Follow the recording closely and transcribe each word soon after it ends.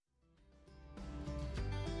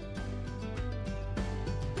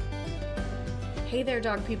Hey there,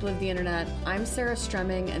 dog people of the internet. I'm Sarah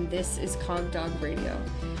Stremming, and this is Cog Dog Radio.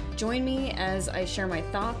 Join me as I share my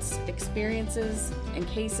thoughts, experiences, and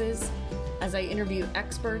cases as I interview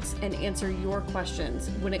experts and answer your questions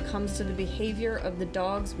when it comes to the behavior of the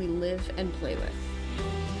dogs we live and play with.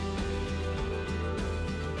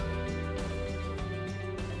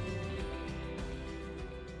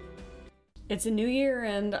 It's a new year,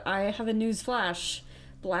 and I have a news flash.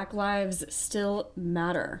 Black lives still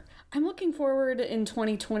matter. I'm looking forward in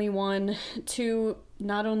 2021 to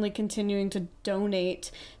not only continuing to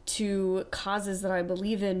donate to causes that I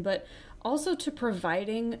believe in, but also to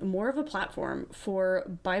providing more of a platform for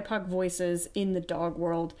BIPOC voices in the dog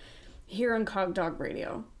world here on Cog Dog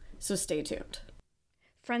Radio. So stay tuned.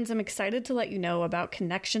 Friends, I'm excited to let you know about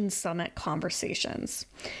Connection Summit Conversations.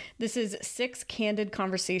 This is 6 candid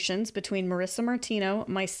conversations between Marissa Martino,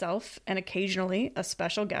 myself, and occasionally a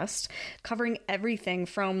special guest, covering everything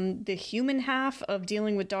from the human half of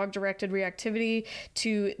dealing with dog-directed reactivity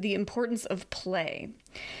to the importance of play.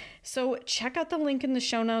 So check out the link in the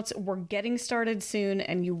show notes. We're getting started soon,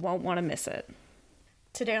 and you won't want to miss it.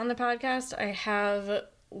 Today on the podcast, I have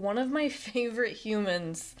one of my favorite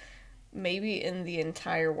humans maybe in the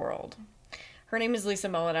entire world. Her name is Lisa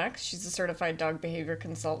Molinex. She's a certified dog behavior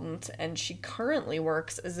consultant, and she currently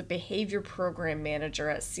works as a behavior program manager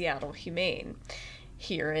at Seattle Humane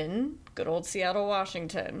here in good old Seattle,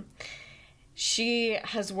 Washington. She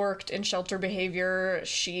has worked in shelter behavior.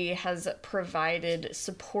 She has provided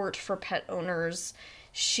support for pet owners.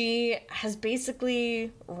 She has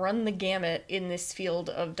basically run the gamut in this field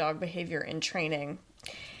of dog behavior and training.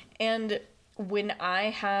 And when I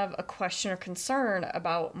have a question or concern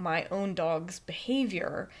about my own dog's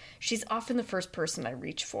behavior, she's often the first person I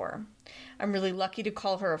reach for. I'm really lucky to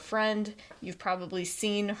call her a friend. You've probably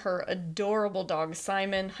seen her adorable dog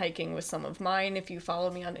Simon hiking with some of mine if you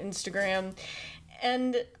follow me on Instagram.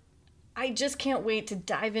 And I just can't wait to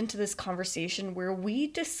dive into this conversation where we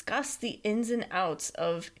discuss the ins and outs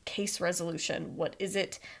of case resolution. What is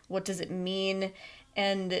it? What does it mean?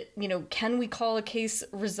 And, can we call a case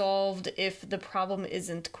resolved if the problem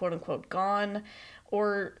isn't quote unquote gone?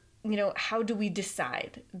 Or, how do we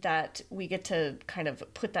decide that we get to kind of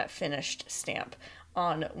put that finished stamp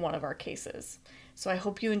on one of our cases? So I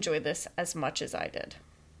hope you enjoy this as much as I did.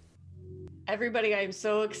 Everybody, I'm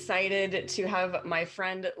so excited to have my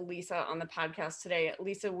friend Lisa on the podcast today.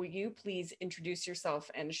 Lisa, will you please introduce yourself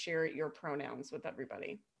and share your pronouns with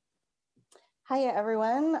everybody? Hiya,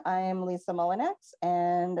 everyone. I'm Lisa Molinex,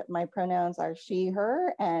 and my pronouns are she,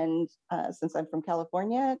 her, and since I'm from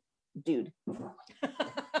California, dude.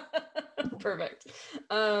 Perfect.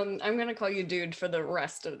 I'm going to call you dude for the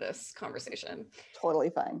rest of this conversation. Totally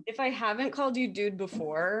fine. If I haven't called you dude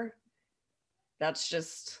before, that's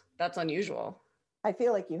unusual. I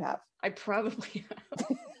feel like you have. I probably have.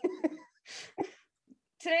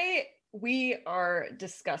 Today, we are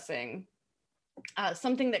discussing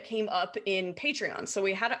something that came up in Patreon. So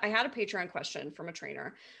I had a Patreon question from a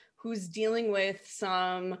trainer who's dealing with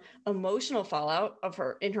some emotional fallout of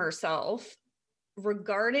herself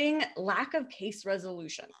regarding lack of case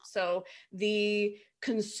resolution. So the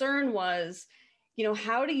concern was,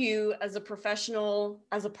 how do you as a professional,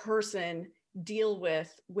 as a person, deal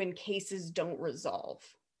with when cases don't resolve?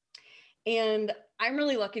 And I'm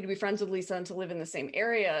really lucky to be friends with Lisa and to live in the same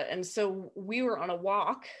area. And so we were on a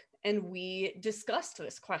walk and we discussed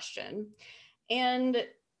this question. And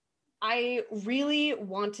I really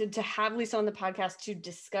wanted to have Lisa on the podcast to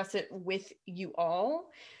discuss it with you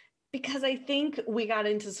all, because I think we got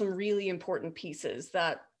into some really important pieces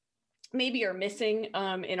that maybe are missing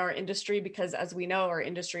in our industry, because as we know, our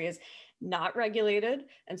industry is not regulated.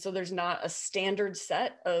 And so there's not a standard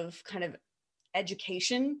set of kind of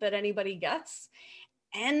education that anybody gets.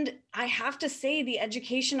 And I have to say, the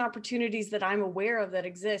education opportunities that I'm aware of that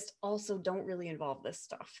exist also don't really involve this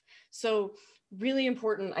stuff. So really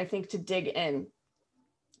important, I think, to dig in.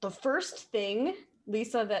 The first thing,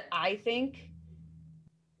 Lisa, that I think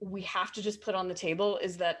we have to just put on the table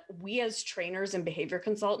is that we as trainers and behavior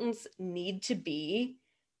consultants need to be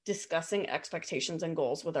discussing expectations and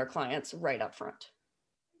goals with our clients right up front.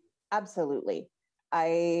 Absolutely.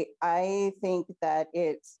 I think that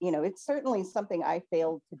it's certainly something I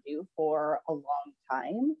failed to do for a long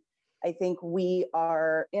time. I think we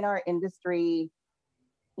are in our industry,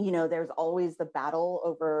 there's always the battle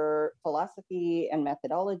over philosophy and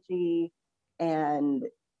methodology. And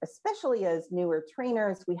especially as newer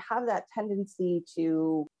trainers, we have that tendency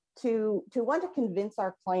to want to convince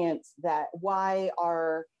our clients that why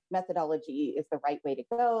our methodology is the right way to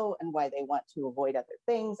go and why they want to avoid other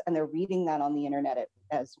things. And they're reading that on the internet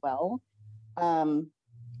as well.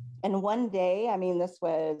 And one day, I mean, this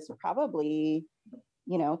was probably,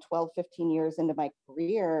 12, 15 years into my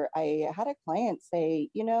career, I had a client say,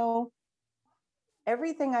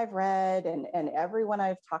 everything I've read and everyone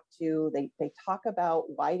I've talked to, they talk about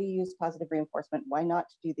why to use positive reinforcement, why not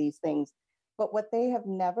to do these things. But what they have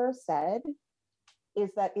never said is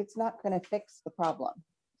that it's not going to fix the problem.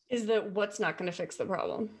 Is that what's not going to fix the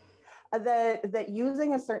problem? That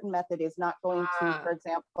using a certain method is not going to, for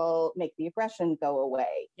example, make the aggression go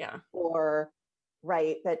away. Yeah. Or,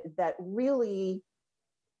 right, that really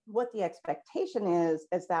what the expectation is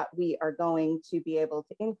that we are going to be able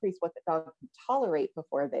to increase what the dog can tolerate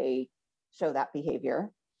before they show that behavior.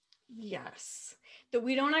 Yes. That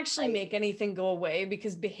we don't actually make anything go away,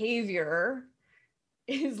 because behavior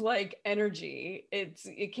is like energy.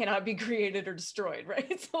 It cannot be created or destroyed,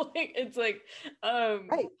 right? So right.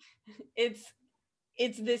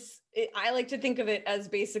 I like to think of it as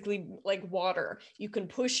basically like water. You can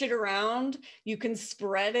push it around, you can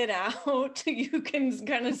spread it out, you can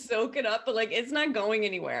kind of soak it up, but like it's not going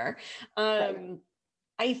anywhere. Right.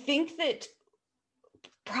 I think that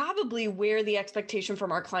probably where the expectation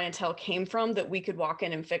from our clientele came from that we could walk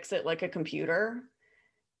in and fix it like a computer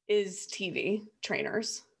is TV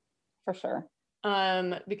trainers. For sure.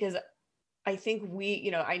 Because I think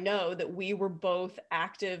I know that we were both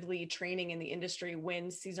actively training in the industry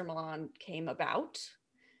when Cesar Millan came about,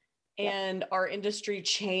 and our industry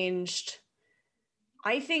changed,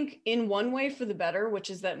 I think, in one way for the better, which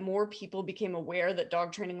is that more people became aware that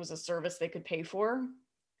dog training was a service they could pay for,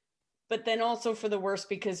 but then also for the worse,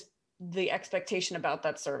 because the expectation about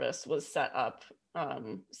that service was set a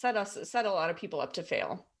lot of people up to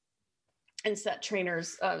fail, and set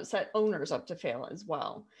owners up to fail as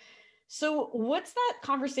well. So what's that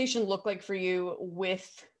conversation look like for you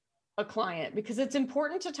with a client? Because it's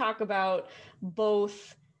important to talk about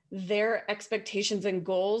both their expectations and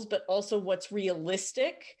goals, but also what's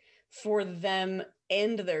realistic for them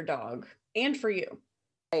and their dog, and for you.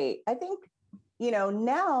 Right. I think,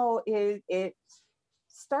 now it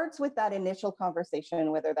starts with that initial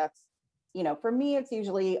conversation, whether that's, for me, it's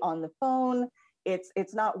usually on the phone.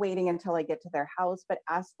 It's not waiting until I get to their house, but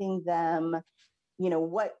asking them,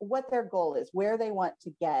 what their goal is, where they want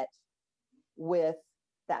to get with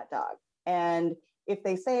that dog. And if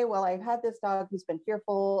they say, well, I've had this dog who's been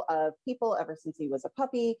fearful of people ever since he was a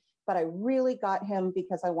puppy, but I really got him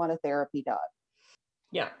because I want a therapy dog.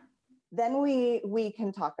 Yeah. Then we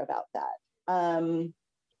can talk about that.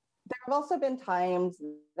 There have also been times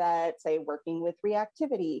that, say, working with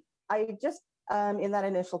reactivity, I just, in that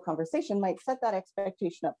initial conversation, might set that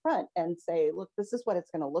expectation up front and say, look, this is what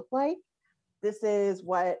it's going to look like. This is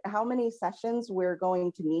how many sessions we're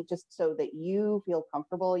going to need, just so that you feel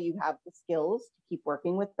comfortable, you have the skills to keep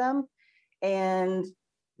working with them. And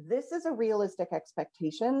this is a realistic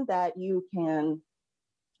expectation that you can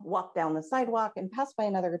walk down the sidewalk and pass by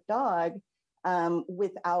another dog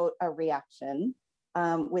without a reaction,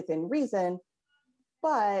 within reason,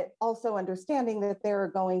 but also understanding that there are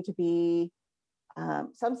going to be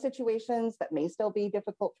some situations that may still be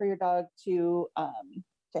difficult for your dog to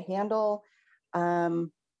handle.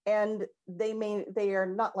 And they are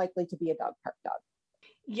not likely to be a dog park dog.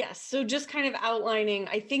 Yes. So just kind of outlining,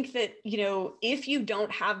 I think that, if you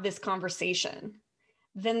don't have this conversation,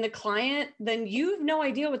 then you have no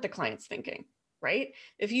idea what the client's thinking, right?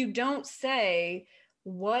 If you don't say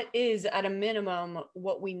what is at a minimum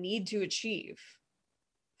what we need to achieve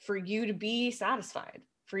for you to be satisfied,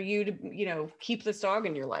 for you to, keep this dog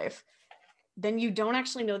in your life, then you don't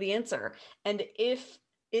actually know the answer. And if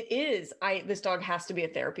it is, this dog has to be a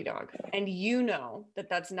therapy dog, and that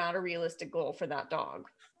that's not a realistic goal for that dog,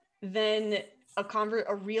 then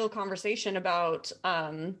a real conversation about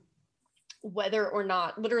whether or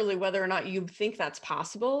not you think that's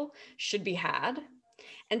possible should be had.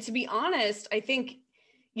 And to be honest, I think,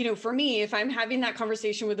 for me, if I'm having that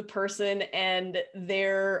conversation with a person and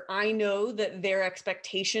I know that their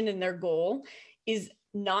expectation and their goal is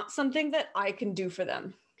not something that I can do for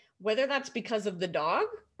them, whether that's because of the dog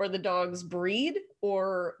or the dog's breed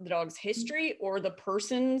or the dog's history or the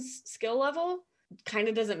person's skill level, kind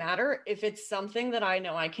of doesn't matter. If it's something that I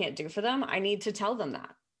know I can't do for them, I need to tell them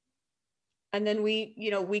that. And then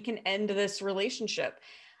we can end this relationship.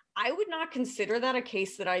 I would not consider that a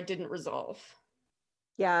case that I didn't resolve.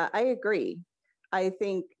 Yeah, I agree. I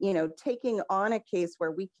think, taking on a case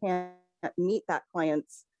where we can't meet that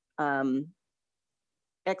client's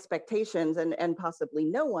expectations, and possibly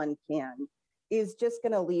no one can, is just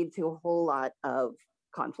going to lead to a whole lot of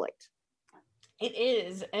conflict. It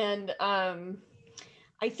is. And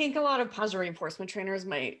I think a lot of positive reinforcement trainers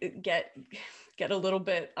might get a little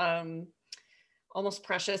bit almost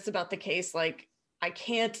precious about the case. Like, I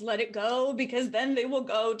can't let it go because then they will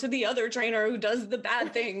go to the other trainer who does the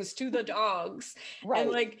bad things to the dogs. Right.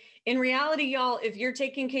 And like, in reality, y'all, if you're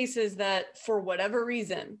taking cases that for whatever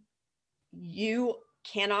reason you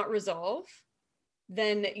cannot resolve,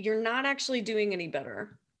 then you're not actually doing any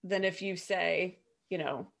better than if you say, you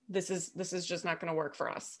know, this is just not going to work for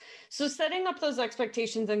us. So setting up those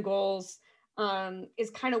expectations and goals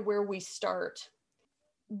is kind of where we start.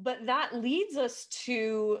 But that leads us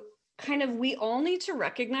to kind of, we all need to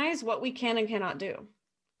recognize what we can and cannot do.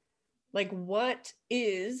 Like, what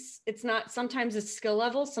is, it's not, sometimes it's skill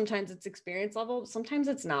level, sometimes it's experience level, sometimes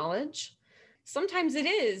it's knowledge. Sometimes it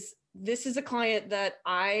is, this is a client that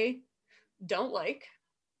I don't like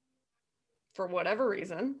for whatever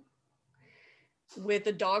reason, with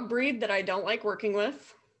a dog breed that I don't like working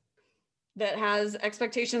with, that has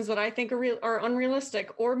expectations that I think are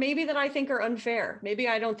unrealistic, or maybe that I think are unfair. Maybe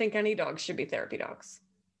I don't think any dogs should be therapy dogs,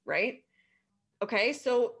 right? Okay,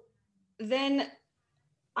 so then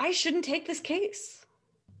I shouldn't take this case.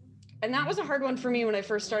 And that was a hard one for me when I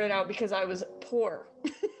first started out because I was poor.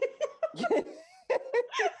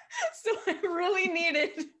 So I really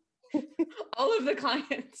needed all of the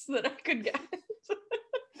clients that I could get.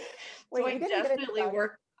 So I definitely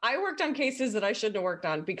worked on cases that I shouldn't have worked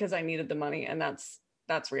on because I needed the money, and that's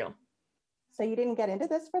real. So you didn't get into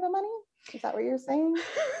this for the money? Is that what you're saying?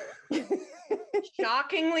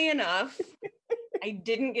 Shockingly enough, I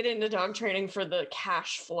didn't get into dog training for the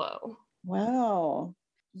cash flow. Wow.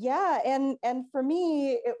 Yeah. And for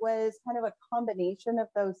me, it was kind of a combination of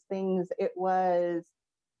those things. It was,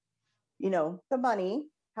 you know, the money,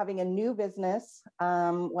 having a new business,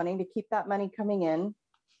 wanting to keep that money coming in,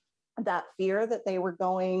 that fear that they were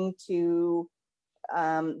going to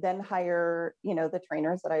then hire, you know, the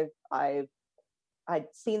trainers that I'd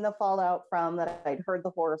seen the fallout from, that I'd heard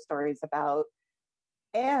the horror stories about.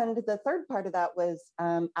 And the third part of that was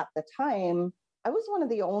at the time, I was one of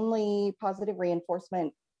the only positive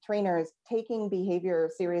reinforcement trainers taking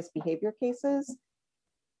serious behavior cases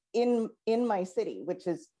in my city, which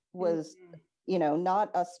was, you know, not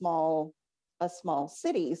a small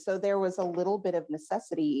city. So there was a little bit of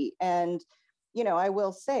necessity. And, you know, I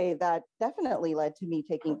will say that definitely led to me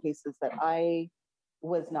taking cases that I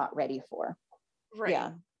was not ready for. Right.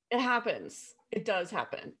 Yeah. It happens. It does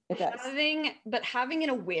happen. It does. Having an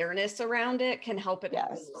awareness around it can help it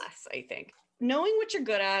happen less, I think. Knowing what you're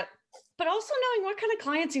good at, but also knowing what kind of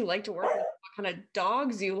clients you like to work with, what kind of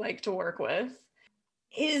dogs you like to work with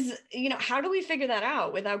is, you know, how do we figure that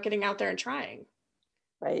out without getting out there and trying?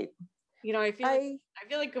 Right. You know, I feel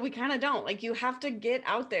like we kind of don't. Like, you have to get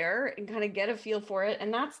out there and kind of get a feel for it.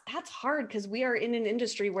 And that's hard because we are in an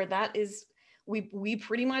industry where that is, we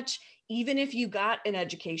pretty much, even if you got an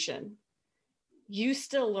education, you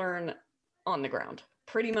still learn on the ground.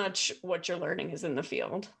 Pretty much what you're learning is in the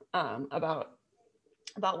field about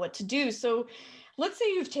what to do. So let's say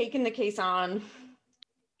you've taken the case on,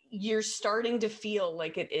 you're starting to feel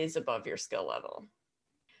like it is above your skill level.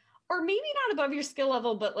 Or maybe not above your skill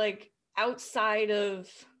level, but like outside of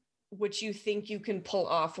what you think you can pull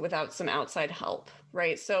off without some outside help,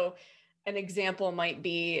 right? So an example might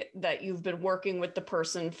be that you've been working with the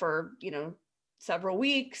person for, you know, several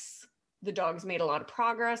weeks. The dog's made a lot of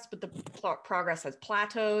progress, but the progress has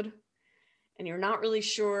plateaued and you're not really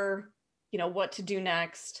sure, you know, what to do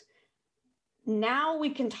next. Now we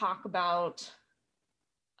can talk about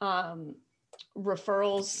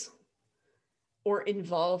referrals or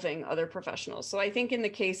involving other professionals. So I think in the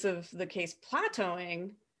case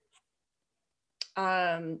plateauing,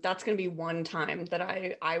 that's going to be one time that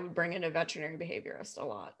I would bring in a veterinary behaviorist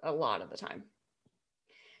a lot of the time.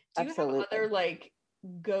 Do you Absolutely. Have other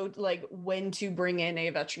when to bring in a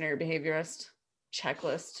veterinary behaviorist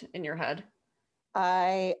checklist in your head?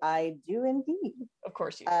 I do indeed. Of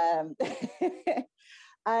course you do.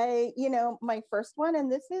 My first one,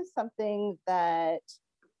 and this is something that,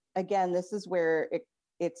 again, this is where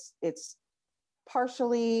it's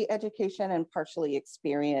partially education and partially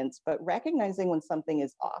experience, but recognizing when something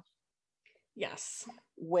is off. Yes.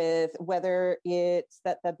 With whether it's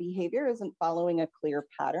that the behavior isn't following a clear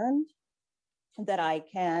pattern, that I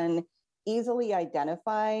can easily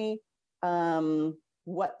identify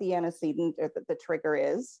what the antecedent or the trigger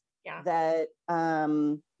is. Yeah. That,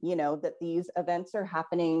 that these events are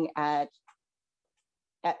happening at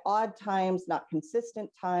odd times, not consistent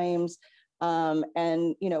times.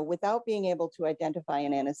 And, you know, without being able to identify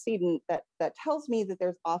an antecedent, that tells me that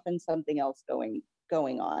there's often something else going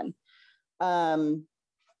on. I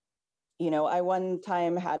one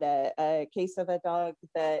time had a case of a dog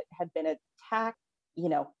that had been attacked, you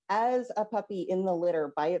know, as a puppy in the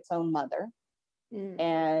litter by its own mother.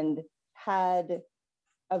 and had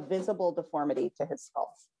a visible deformity to his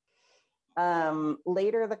skull.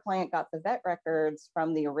 Later, the client got the vet records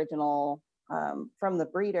from the original, from the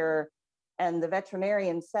breeder, and the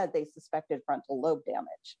veterinarian said they suspected frontal lobe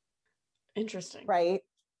damage. Interesting. Right?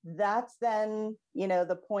 That's then,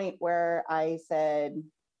 the point where I said,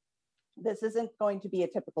 this isn't going to be a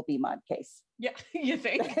typical BMOD case. Yeah, you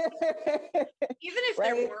think? Even if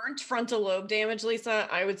there weren't frontal lobe damage, Lisa,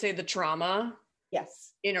 I would say the trauma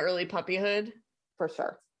in early puppyhood for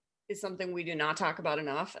sure is something we do not talk about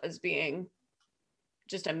enough as being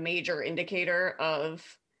just a major indicator of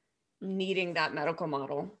needing that medical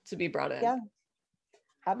model to be brought in. Yeah,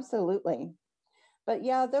 absolutely. But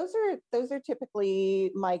yeah, those are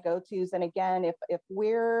typically my go-tos. And again, if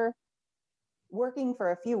we're working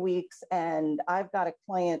for a few weeks and I've got a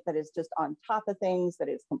client that is just on top of things, that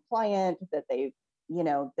is compliant, that they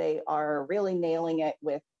are really nailing it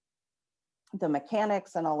with the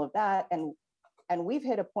mechanics and all of that, and we've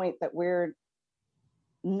hit a point that we're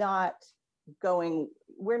not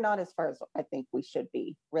as far as I think we should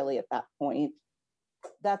be really at that point.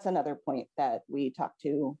 That's another point that we talk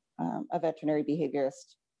to a veterinary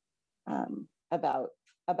behaviorist about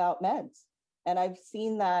meds. And I've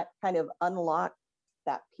seen that kind of unlock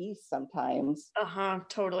that piece sometimes.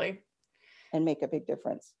 Totally. And make a big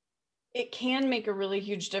difference. It can make a really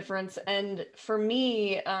huge difference. And for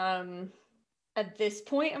me, at this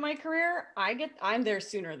point in my career, I'm there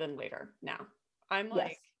sooner than later now. I'm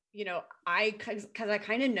like, because I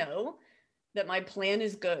kind of know that my plan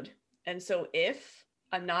is good. And so if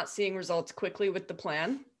I'm not seeing results quickly with the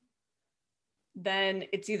plan, then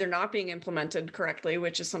it's either not being implemented correctly,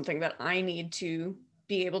 which is something that I need to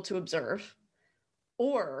be able to observe,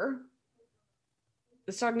 or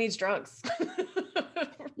this dog needs drugs.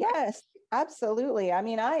 Yes, absolutely. I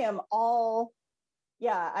mean, I am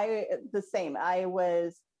the same. I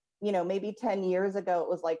was, maybe 10 years ago, it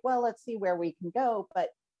was like, well, let's see where we can go.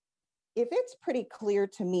 But if it's pretty clear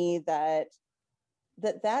to me that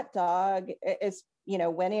dog is,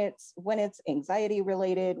 when it's anxiety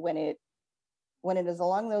related, when it is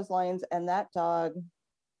along those lines, and that dog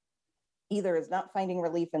either is not finding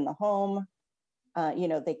relief in the home,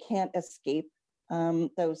 they can't escape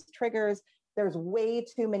those triggers. There's way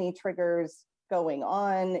too many triggers going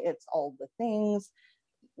on. It's all the things.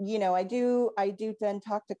 I do then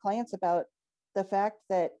talk to clients about the fact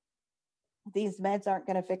that these meds aren't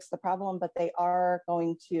going to fix the problem, but they are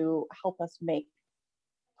going to help us make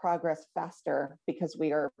progress faster because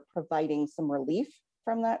we are providing some relief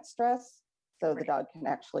from that stress. So the dog can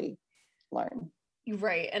actually learn.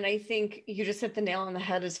 Right. And I think you just hit the nail on the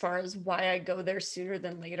head as far as why I go there sooner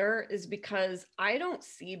than later is because I don't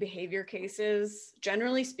see behavior cases,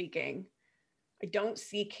 generally speaking, I don't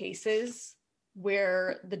see cases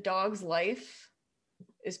where the dog's life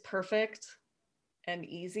is perfect and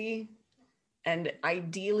easy and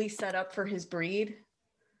ideally set up for his breed,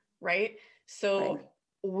 right? So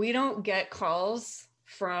we don't get calls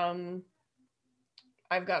from,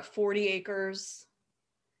 I've got 40 acres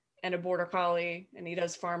and a border collie and he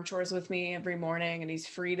does farm chores with me every morning and he's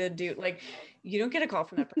free to do, you don't get a call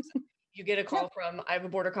from that person. You get a call from, I have a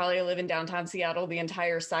border collie, I live in downtown Seattle. The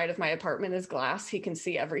entire side of my apartment is glass. He can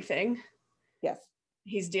see everything. Yes.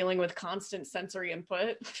 He's dealing with constant sensory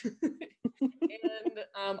input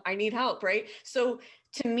and I need help, right? So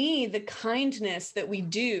to me, the kindness that we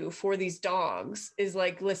do for these dogs is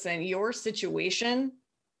like, listen, your situation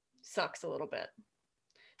sucks a little bit.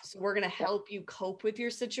 So we're going to help you cope with your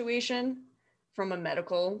situation from a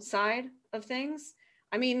medical side of things.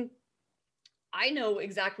 I mean, I know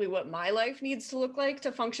exactly what my life needs to look like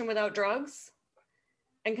to function without drugs.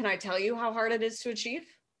 And can I tell you how hard it is to achieve?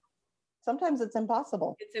 Sometimes it's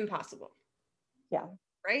impossible. It's impossible. Yeah.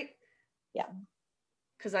 Right? Yeah.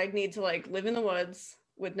 Because I'd need to live in the woods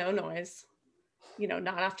with no noise,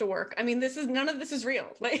 not have to work. I mean, none of this is real.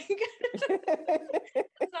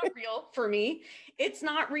 It's not real for me. It's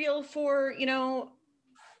not real for,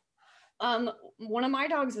 one of my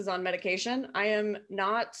dogs is on medication. I am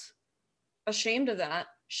not ashamed of that.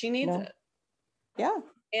 She needs it. Yeah.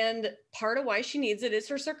 And part of why she needs it is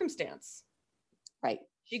her circumstance. Right.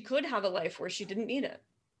 She could have a life where she didn't need it.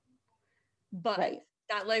 But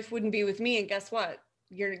that life wouldn't be with me. And guess what?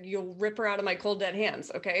 You'll rip her out of my cold dead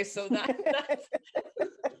hands. Okay. So that's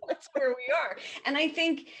where we are. And I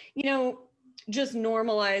think, just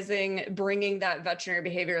normalizing, bringing that veterinary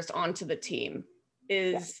behaviorist onto the team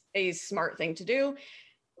is a smart thing to do.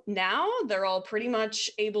 Now they're all pretty much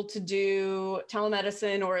able to do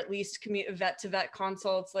telemedicine or at least vet to vet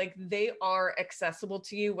consults. They are accessible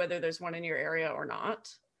to you, whether there's one in your area or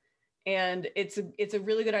not. And it's a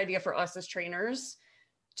really good idea for us as trainers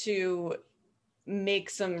to make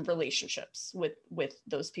some relationships with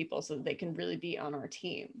those people so that they can really be on our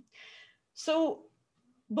team. So,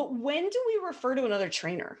 but when do we refer to another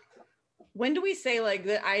trainer? When do we say like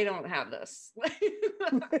that? I don't have this. This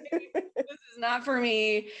is not for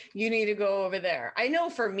me. You need to go over there. I know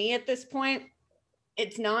for me at this point,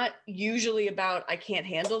 it's not usually about I can't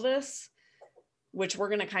handle this, which we're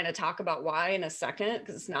going to kind of talk about why in a second,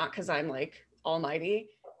 because it's not because I'm like almighty.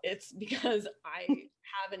 It's because I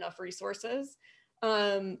have enough resources.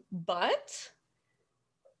 But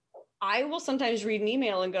I will sometimes read an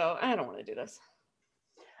email and go, I don't want to do this.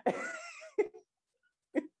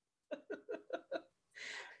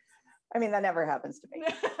 I mean, that never happens to me.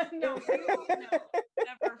 No,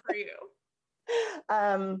 never for you.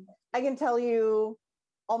 I can tell you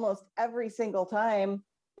almost every single time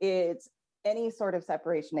it's any sort of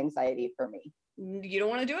separation anxiety for me. You don't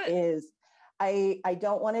want to do it? I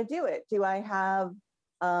don't want to do it. Do I have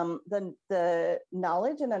the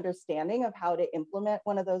knowledge and understanding of how to implement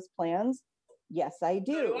one of those plans? Yes, I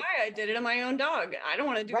do. So do I did it on my own dog. I don't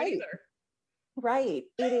want to do it either. Right.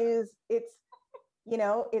 It's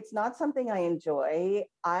it's not something I enjoy.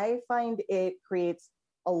 I find it creates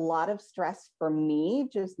a lot of stress for me,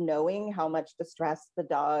 just knowing how much distress the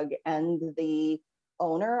dog and the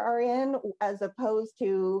owner are in, as opposed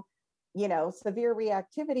to, severe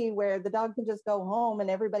reactivity where the dog can just go home and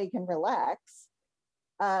everybody can relax.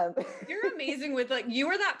 You're amazing with you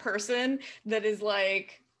are that person that is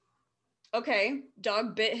like, okay,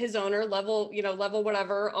 dog bit his owner, level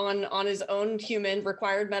whatever on his own human,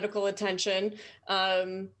 required medical attention.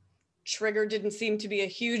 Trigger didn't seem to be a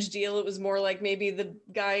huge deal. It was more like maybe the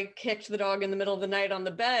guy kicked the dog in the middle of the night on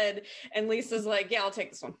the bed, and Lisa's like, yeah, I'll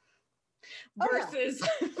take this one. Versus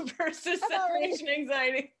separation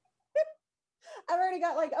anxiety. I've already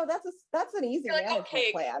got that's an easy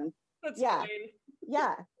management plan. That's fine.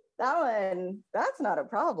 Yeah. That one, that's not a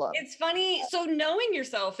problem. It's funny. So knowing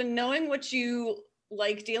yourself and knowing what you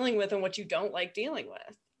like dealing with and what you don't like dealing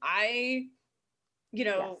with, I,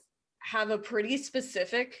 have a pretty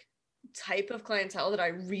specific type of clientele that I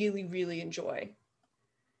really, really enjoy.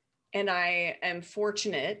 And I am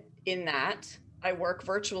fortunate in that I work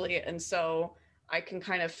virtually. And so I can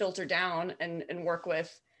kind of filter down and work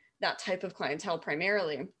with that type of clientele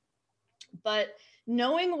primarily. But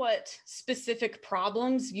knowing what specific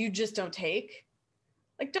problems you just don't take,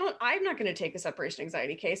 I'm not going to take a separation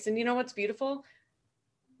anxiety case. And you know what's beautiful?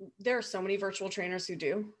 There are so many virtual trainers who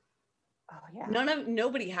do. Oh yeah.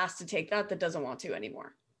 Nobody has to take that doesn't want to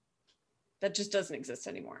anymore. That just doesn't exist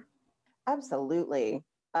anymore. Absolutely.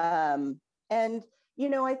 And,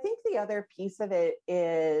 I think the other piece of it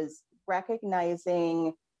is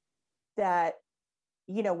recognizing that,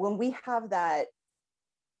 when we have that,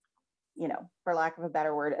 for lack of a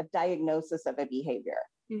better word, a diagnosis of a behavior.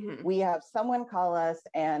 Mm-hmm. We have someone call us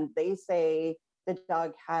and they say the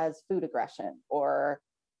dog has food aggression or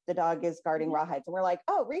the dog is guarding rawhides. And we're like,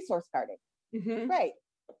 oh, resource guarding. Mm-hmm. Right.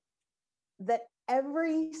 That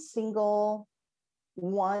every single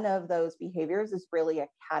one of those behaviors is really a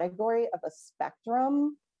category of a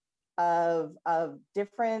spectrum of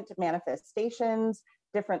different manifestations,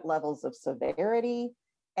 different levels of severity.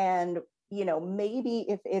 And maybe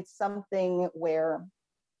if it's something where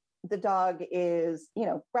the dog is,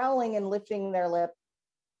 growling and lifting their lip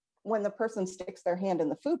when the person sticks their hand in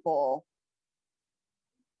the food bowl,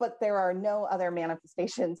 but there are no other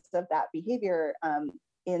manifestations of that behavior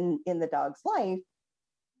in the dog's life,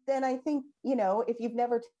 then I think, if you've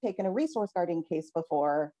never taken a resource guarding case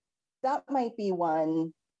before, that might be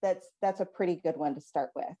one that's a pretty good one to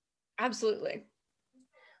start with. Absolutely.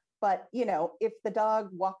 But, if the dog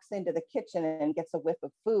walks into the kitchen and gets a whiff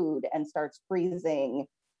of food and starts freezing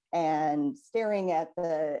and staring at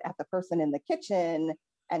the person in the kitchen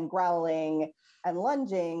and growling and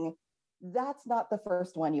lunging, that's not the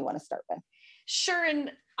first one you want to start with. Sure.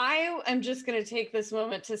 And I am just going to take this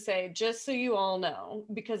moment to say, just so you all know,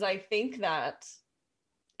 because I think that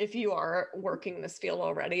if you are working this field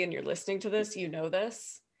already and you're listening to this, you know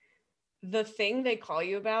this. The thing they call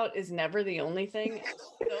you about is never the only thing.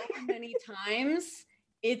 So many times,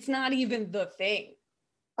 it's not even the thing.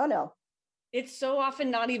 Oh, no. It's so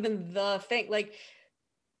often not even the thing. Like,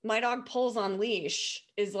 my dog pulls on leash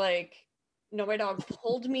is like, no, my dog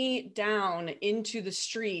pulled me down into the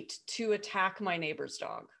street to attack my neighbor's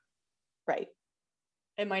dog. Right.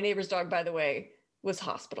 And my neighbor's dog, by the way, was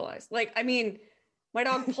hospitalized. My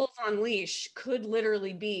dog pulls on leash could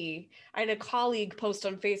literally be, I had a colleague post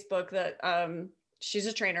on Facebook that she's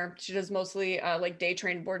a trainer. She does mostly day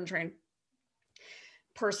train, board and train.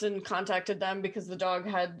 person contacted them because the dog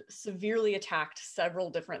had severely attacked several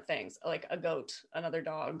different things, like a goat, another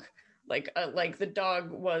dog, like the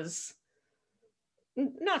dog was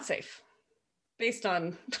not safe based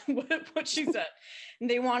on what she said. And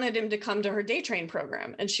they wanted him to come to her day train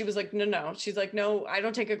program. And she was like, no. She's like, no, I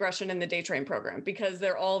don't take aggression in the day train program because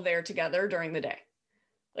they're all there together during the day.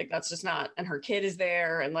 Like, that's just not, and her kid is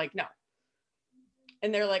there and like, no.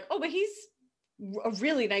 And they're like, oh, but he's a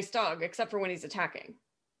really nice dog, except for when he's attacking.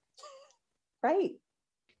 Right.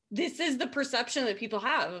 This is the perception that people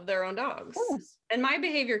have of their own dogs. And my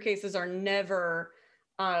behavior cases are never,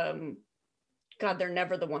 God, they're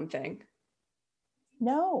never the one thing.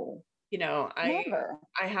 No. You know, I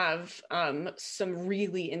have some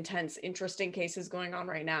really intense, interesting cases going on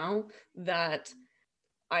right now that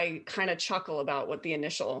I kind of chuckle about what the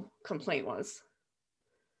initial complaint was.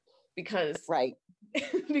 Because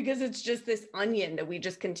because it's just this onion that we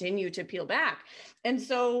just continue to peel back. And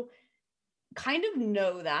so kind of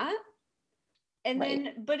know that. And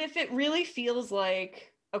then, but if it really feels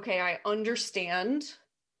like, okay, I understand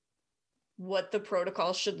what the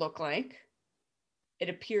protocol should look like. It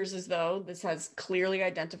appears as though this has clearly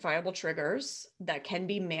identifiable triggers that can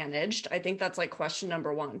be managed. I think that's like question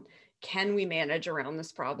number one. Can we manage around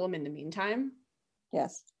this problem in the meantime?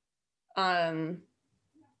 Yes.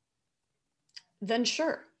 Then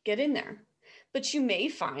sure, get in there. But you may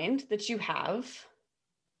find that you have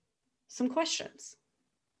some questions.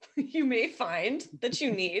 You may find that you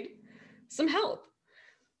need some help.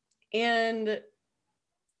 And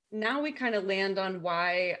now we kind of land on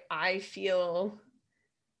why I feel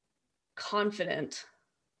confident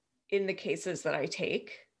in the cases that I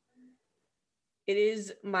take. It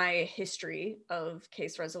is my history of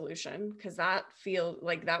case resolution, because that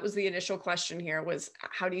was the initial question here was,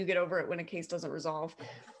 how do you get over it when a case doesn't resolve?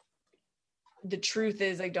 The truth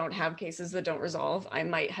is I don't have cases that don't resolve. I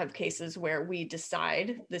might have cases where we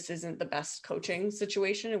decide this isn't the best coaching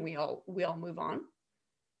situation and we all move on.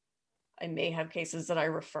 I may have cases that I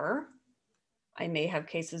refer. I may have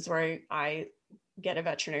cases where I get a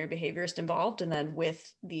veterinary behaviorist involved, and then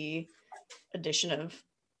with the addition of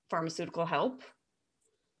pharmaceutical help,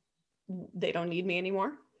 they don't need me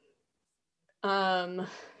anymore.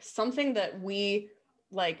 Something that we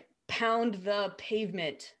like pound the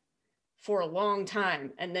pavement for a long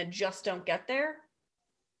time and then just don't get there.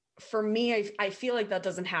 For me, I feel like that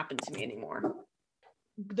doesn't happen to me anymore.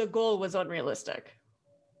 The goal was unrealistic,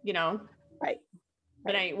 you know? Right.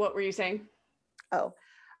 But what were you saying? Oh,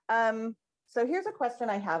 so here's a question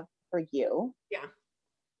I have for you. Yeah.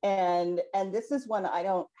 And this is one I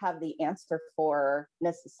don't have the answer for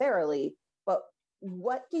necessarily, but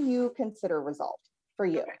what do you consider resolved for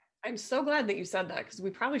you? Okay. I'm so glad that you said that, because we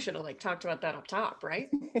probably should have talked about that up top, right?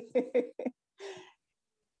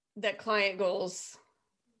 That client goals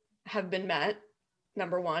have been met,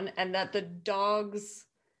 number one, and that the dog's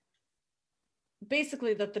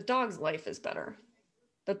life is better.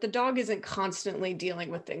 That the dog isn't constantly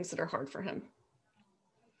dealing with things that are hard for him.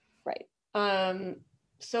 Right.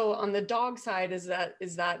 So on the dog side is that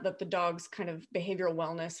the dog's kind of behavioral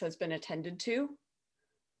wellness has been attended to.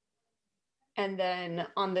 And then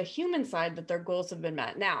on the human side, that their goals have been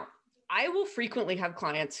met. Now, I will frequently have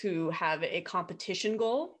clients who have a competition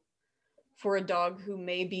goal for a dog who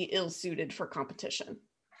may be ill-suited for competition.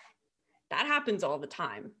 That happens all the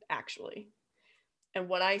time, actually. And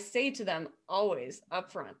what I say to them always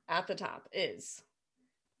up front at the top is,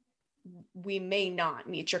 we may not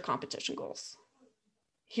meet your competition goals.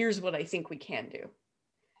 Here's what I think we can do.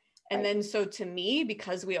 And then, so to me,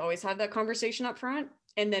 because we always have that conversation up front,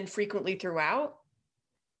 and then frequently throughout,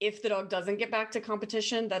 if the dog doesn't get back to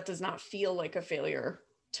competition, that does not feel like a failure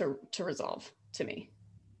to resolve to me.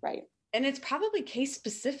 Right. And it's probably case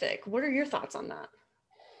specific. What are your thoughts on that?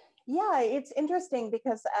 Yeah, it's interesting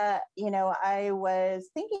because, I was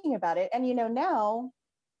thinking about it, and, now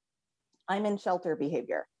I'm in shelter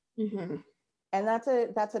behavior. Mm-hmm. And that's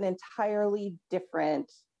an entirely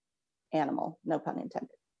different animal, no pun intended.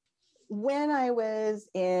 When I was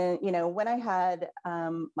when I had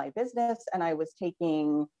my business and I was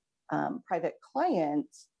taking private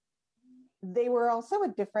clients, they were also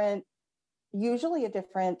usually a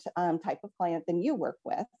different type of client than you work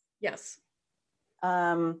with. Yes.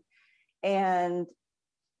 And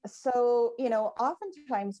so,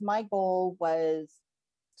 oftentimes my goal was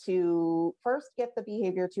to first get the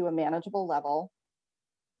behavior to a manageable level,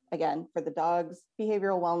 again, for the dog's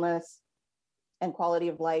behavioral wellness and quality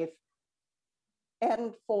of life,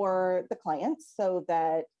 and for the clients, so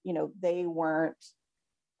that, it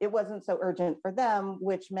wasn't so urgent for them,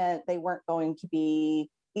 which meant they weren't going to be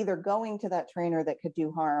either going to that trainer that could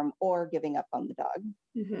do harm or giving up on the dog.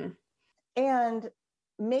 Mm-hmm. And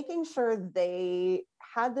making sure they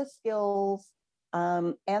had the skills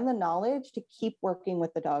and the knowledge to keep working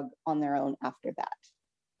with the dog on their own after that.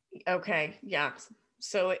 Okay. Yeah.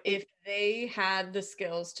 So if they had the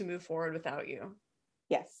skills to move forward without you,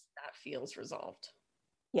 yes, that feels resolved.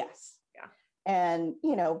 Yes. Yeah. And,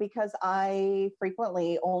 you know, because I was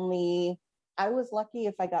lucky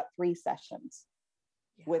if I got 3 sessions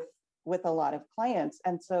with a lot of clients.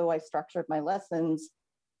 And so I structured my lessons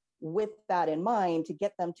with that in mind to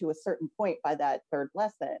get them to a certain point by that 3rd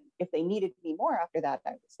lesson. If they needed me more after that,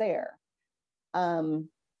 I was there.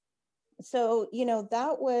 So, you know,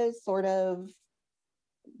 that was sort of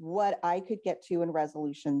what I could get to in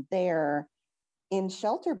resolution there. In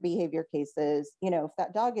shelter behavior cases, you know, if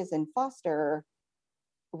that dog is in foster,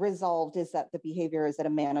 resolved is that the behavior is at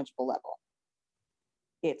a manageable level.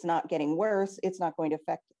 It's not getting worse. It's not going to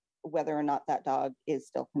affect whether or not that dog is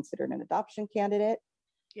still considered an adoption candidate.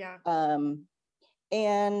 Yeah.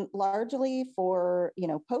 And largely for, you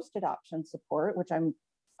know, post-adoption support, which I'm,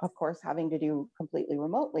 of course, having to do completely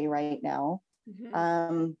remotely right now,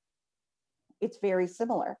 Mm-hmm. it's very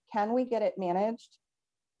similar. Can we get it managed?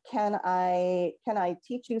 Can I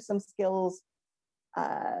teach you some skills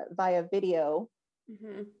via video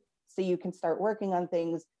Mm-hmm. so you can start working on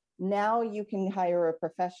things? Now you can hire a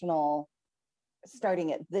professional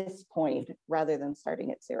starting at this point rather than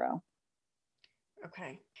starting at 0.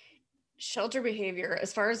 Okay. Shelter behavior,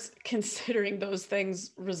 as far as considering those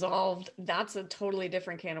things resolved, that's a totally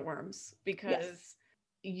different can of worms, because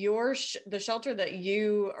the shelter that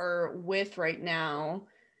you are with right now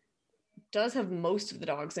does have most of the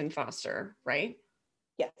dogs in foster, right?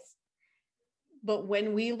 Yes. But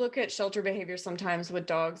when we look at shelter behavior sometimes with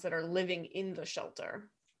dogs that are living in the shelter,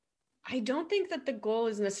 I don't think that the goal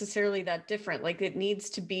is necessarily that different. Like, it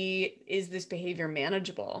needs to be, is this behavior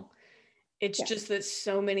manageable? It's just that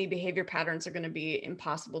so many behavior patterns are going to be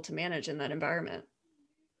impossible to manage in that environment.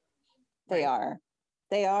 They are.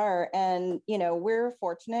 And, you know, we're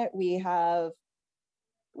fortunate. We have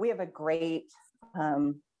a great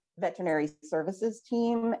veterinary services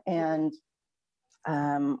team. And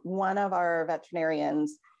one of our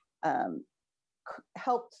veterinarians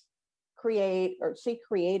helped she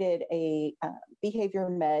created a behavior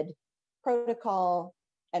med protocol.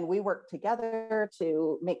 And we worked together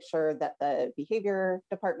to make sure that the behavior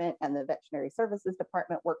department and the veterinary services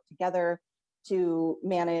department work together to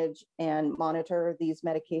manage and monitor these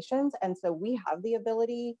medications. And so we have the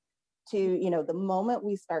ability to, you know, the moment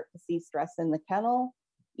we start to see stress in the kennel,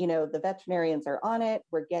 you know, the veterinarians are on it.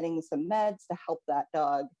 We're getting some meds to help that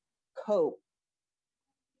dog cope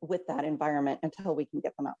with that environment until we can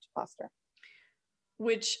get them out to foster.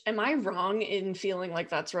 Which, am I wrong in feeling like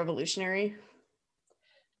that's revolutionary?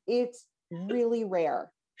 It's really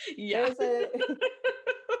rare. Yeah.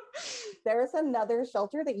 There's another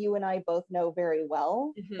shelter that you and I both know very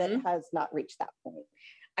well Mm-hmm. that has not reached that point.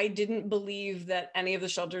 I didn't believe that any of the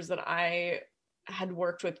shelters that I had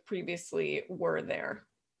worked with previously were there.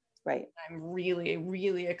 Right. I'm really,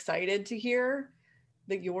 really excited to hear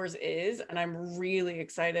that yours is, and I'm really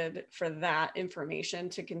excited for that information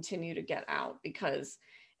to continue to get out, because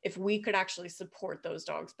if we could actually support those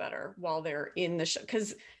dogs better while they're in the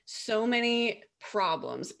because so many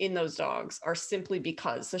problems in those dogs are simply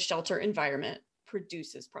because the shelter environment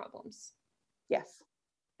produces problems. Yes.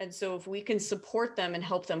 And so if we can support them and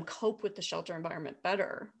help them cope with the shelter environment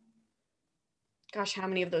better, gosh, how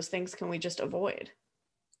many of those things can we just avoid?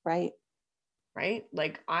 Right. Right?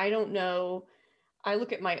 Like, I don't know. I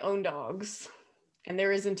look at my own dogs, and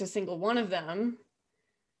there isn't a single one of them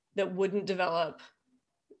that wouldn't develop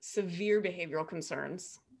severe behavioral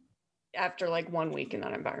concerns after like 1 week in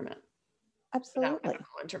that environment. Absolutely. Without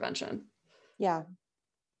medical intervention. Yeah.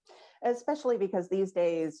 Especially because these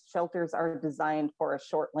days shelters are designed for a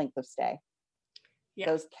short length of stay. Yeah.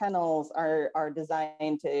 Those kennels are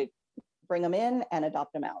designed to bring them in and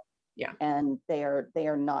adopt them out. Yeah. And they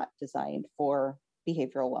are not designed for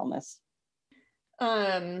behavioral wellness.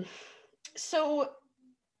 So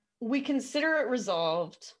we consider it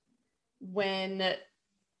resolved when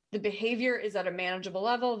the behavior is at a manageable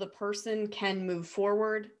level, the person can move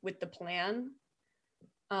forward with the plan,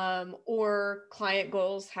 or client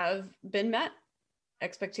goals have been met,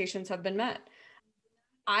 expectations have been met.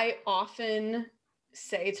 I often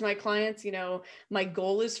say to my clients, you know, my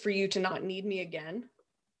goal is for you to not need me again,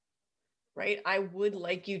 right? I would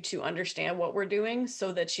like you to understand what we're doing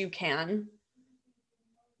so that you can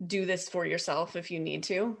do this for yourself if you need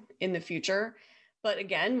to in the future. But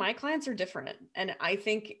again, my clients are different. And I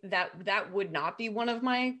think that that would not be one of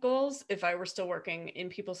my goals if I were still working in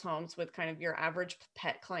people's homes with kind of your average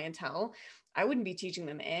pet clientele. I wouldn't be teaching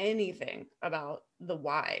them anything about the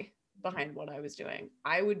why behind what I was doing.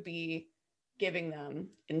 I would be giving them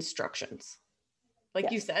instructions.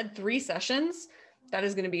 Like you said, 3 sessions, that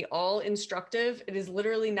is going to be all instructive. It is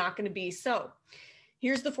literally not going to be, so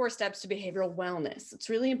here's the 4 steps to behavioral wellness. It's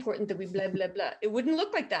really important that we blah, blah, blah. It wouldn't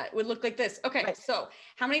look like that. It would look like this. Okay, right. So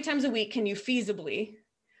how many times a week can you feasibly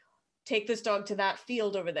take this dog to that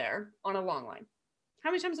field over there on a long line?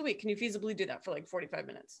 How many times a week can you feasibly do that for like 45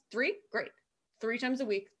 minutes? 3? Great. 3 times a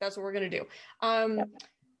week. That's what we're going to do.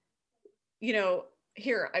 You know,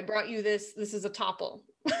 here, I brought you this. This is a topple.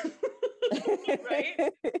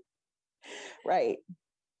 Right? Right.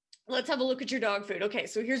 Let's have a look at your dog food. Okay,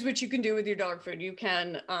 so here's what you can do with your dog food. You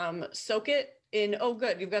can soak it in, oh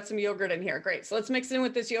good, you've got some yogurt in here. Great, so let's mix it in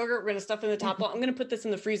with this yogurt. We're gonna stuff in the top. I'm gonna put this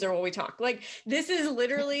in the freezer while we talk. Like, this is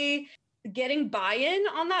literally getting buy-in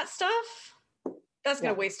on that stuff. That's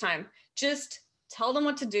gonna waste time. Just tell them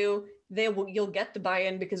what to do. You'll get the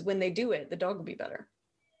buy-in, because when they do it, the dog will be better.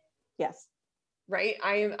 Yes. Right,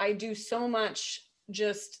 I do so much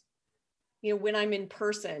just, you know, when I'm in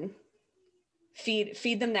person, feed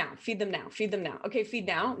them now. Okay, feed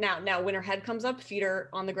now. Now, when her head comes up, feed her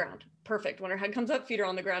on the ground. Perfect. When her head comes up, feed her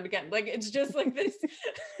on the ground again. Like, it's just like this.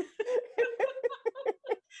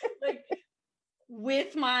 Like,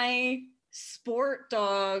 with my sport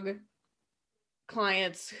dog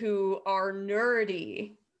clients who are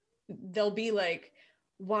nerdy, they'll be like,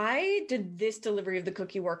 why did this delivery of the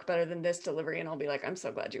cookie work better than this delivery? And I'll be like, I'm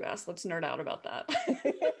so glad you asked. Let's nerd out about that.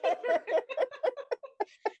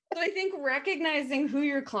 So I think recognizing who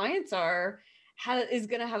your clients are is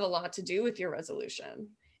going to have a lot to do with your resolution.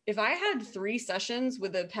 If I had 3 sessions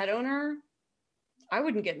with a pet owner, I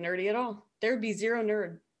wouldn't get nerdy at all. There would be 0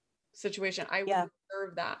 nerd situation. I would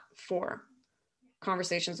reserve that for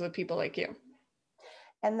conversations with people like you.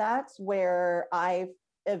 And that's where I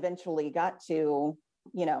eventually got to,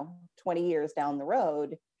 20 years down the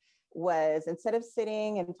road, was instead of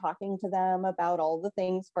sitting and talking to them about all the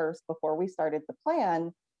things first before we started the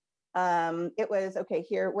plan, it was, okay,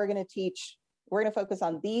 here, we're going to focus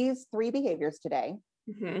on these 3 behaviors today.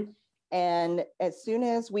 Mm-hmm. And as soon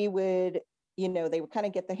as we would, they would kind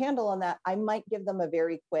of get the handle on that, I might give them a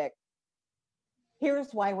very quick, here's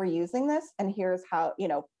why we're using this. And here's how,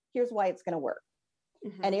 here's why it's going to work.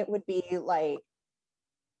 Mm-hmm. And it would be like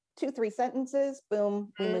 2-3 sentences,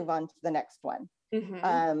 boom, we move on to the next one. Mm-hmm.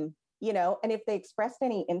 And if they expressed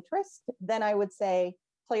any interest, then I would say,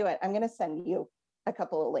 tell you what, I'm going to send you a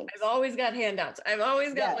couple of links. I've always got handouts. I've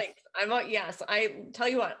always got links. I tell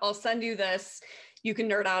you what, I'll send you this. You can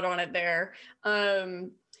nerd out on it there.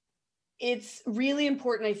 It's really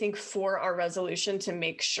important, I think, for our resolution to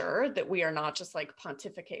make sure that we are not just like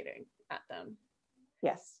pontificating at them.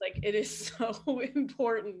 Yes. Like, it is so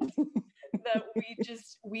important that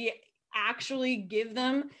we actually give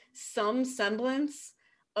them some semblance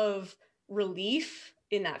of relief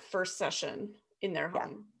in that first session in their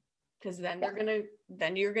home. Because then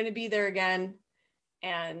you're gonna be there again.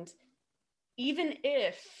 And even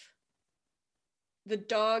if the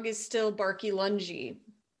dog is still barky lungy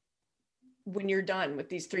when you're done with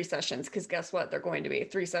these 3 sessions, because guess what? They're going to be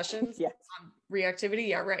 3 sessions on reactivity.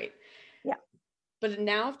 Yeah, right. Yeah. But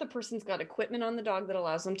now if the person's got equipment on the dog that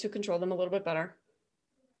allows them to control them a little bit better,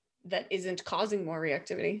 that isn't causing more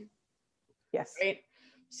reactivity. Yes. Right.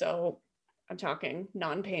 So I'm talking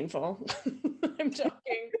non-painful. I'm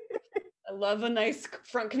talking, I love a nice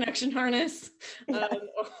front connection harness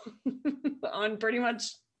on pretty much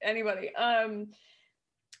anybody.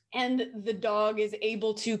 And the dog is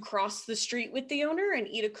able to cross the street with the owner and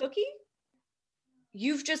eat a cookie.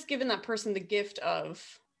 You've just given that person the gift of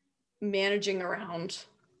managing around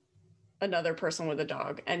another person with a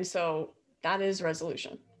dog. And so that is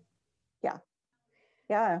resolution.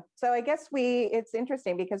 Yeah. So I guess it's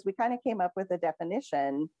interesting because we kind of came up with a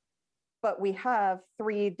definition, but we have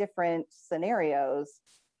 3 different scenarios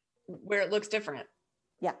where it looks different.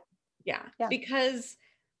 Yeah. Because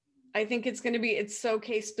I think it's so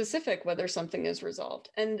case specific whether something is resolved.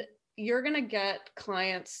 And you're going to get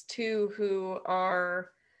clients too who are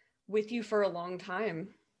with you for a long time.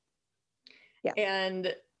 Yeah.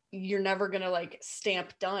 And you're never going to like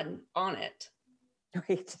stamp done on it.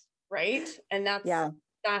 Right. And that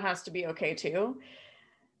has to be okay too.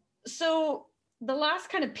 So the last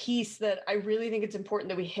kind of piece that I really think it's important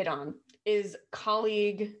that we hit on is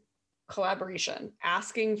colleague collaboration,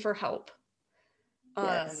 asking for help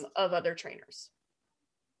of other trainers.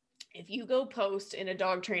 If you go post in a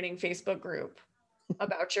dog training Facebook group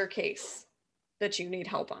about your case, that you need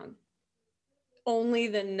help on. Only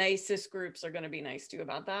the nicest groups are going to be nice to you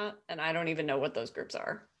about that. And I don't even know what those groups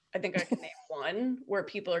are. I think I can name one where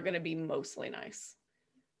people are going to be mostly nice.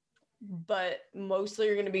 But mostly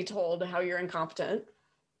you're going to be told how you're incompetent.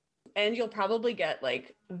 And you'll probably get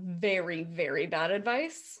like very, very bad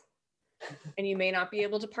advice. And you may not be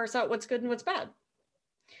able to parse out what's good and what's bad.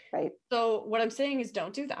 Right. So what I'm saying is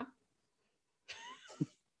don't do that.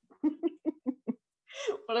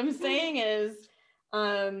 What I'm saying is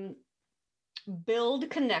build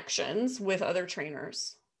connections with other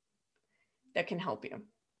trainers that can help you.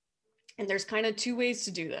 And there's kind of two ways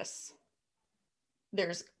to do this.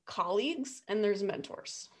 There's colleagues and there's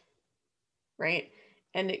mentors, right?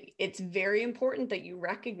 And it's very important that you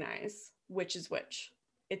recognize which is which.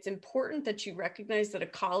 It's important that you recognize that a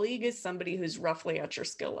colleague is somebody who's roughly at your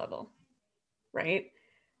skill level, right?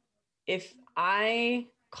 If I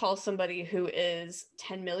call somebody who is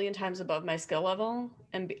 10 million times above my skill level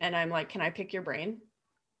and I'm like, can I pick your brain?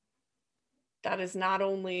 That is not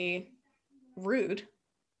only rude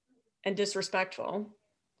and disrespectful,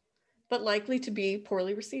 but likely to be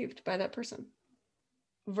poorly received by that person.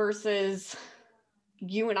 Versus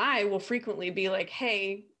you and I will frequently be like,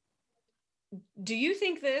 hey, do you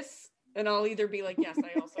think this? And I'll either be like, yes,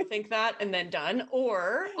 I also think that, and then done.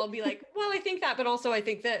 Or I'll be like, well, I think that, but also I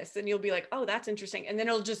think this. And you'll be like, oh, that's interesting. And then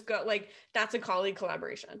it'll just go like, that's a colleague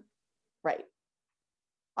collaboration. Right.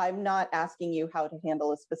 I'm not asking you how to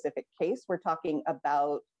handle a specific case. We're talking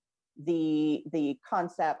about the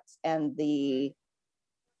concepts and the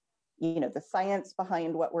science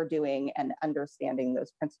behind what we're doing and understanding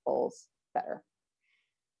those principles better.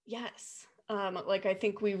 Yes. Like I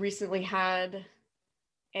think we recently had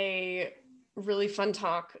a really fun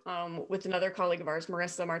talk with another colleague of ours,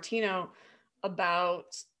 Marissa Martino,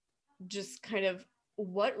 about just kind of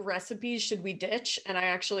what recipes should we ditch. And I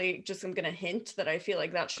actually just am going to hint that I feel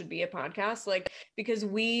like that should be a podcast, like, because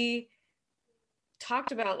we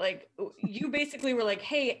talked about, like, you basically were like,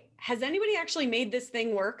 hey, has anybody actually made this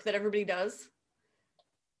thing work that everybody does?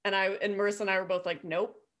 And Marissa and I were both like,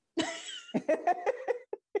 nope.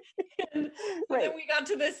 And right. then we got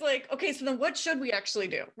to this like, okay, so then what should we actually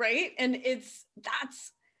do, right? And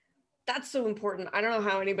that's so important. I don't know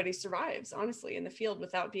how anybody survives, honestly, in the field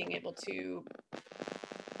without being able to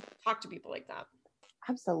talk to people like that.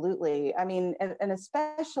 Absolutely. I mean, and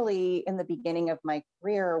especially in the beginning of my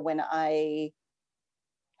career when I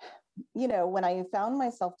found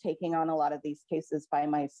myself taking on a lot of these cases by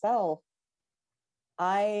myself,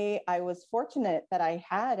 I was fortunate that I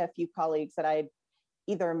had a few colleagues that I'd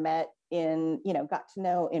either met in, got to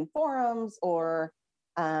know in forums or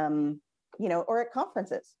at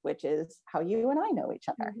conferences, which is how you and I know each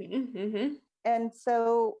other. Mm-hmm, mm-hmm. And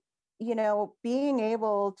so, being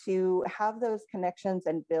able to have those connections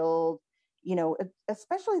and build,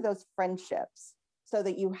 especially those friendships, so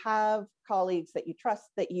that you have colleagues that you trust,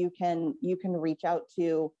 that you can reach out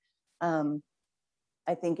to,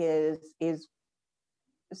 I think is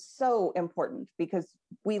so important, because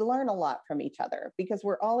we learn a lot from each other, because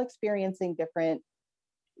we're all experiencing different,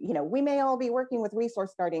 we may all be working with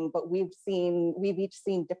resource guarding, but we've each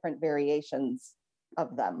seen different variations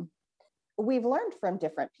of them. We've learned from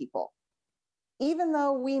different people. Even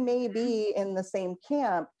though we may be in the same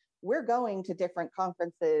camp, we're going to different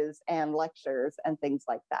conferences and lectures and things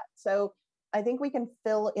like that. So I think we can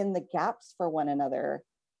fill in the gaps for one another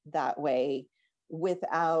that way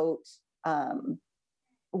without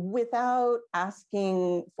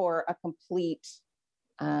asking for a complete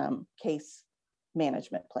case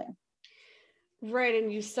management plan. Right.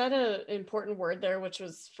 And you said an important word there, which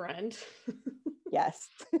was friend. Yes.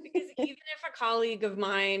 Because even if a colleague of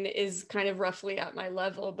mine is kind of roughly at my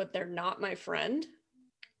level, but they're not my friend,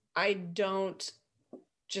 I don't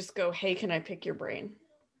just go, hey, can I pick your brain?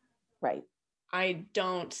 Right. I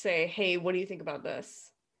don't say, hey, what do you think about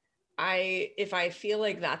this? If I feel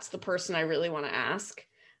like that's the person I really want to ask,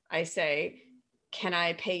 I say, can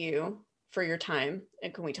I pay you for your time?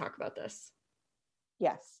 And can we talk about this?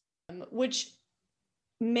 Yes. Which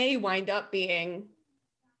may wind up being,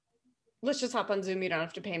 let's just hop on Zoom. You don't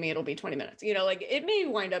have to pay me. It'll be 20 minutes. Like it may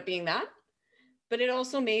wind up being that, but it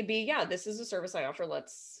also may be, yeah, this is a service I offer.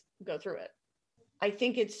 Let's go through it. I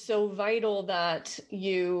think it's so vital that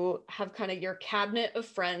you have kind of your cabinet of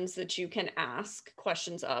friends that you can ask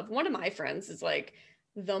questions of. One of my friends is like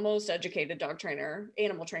the most educated dog trainer,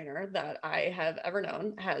 animal trainer that I have ever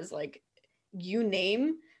known, has like, you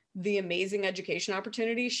name the amazing education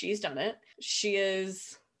opportunity, she's done it.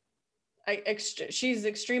 She's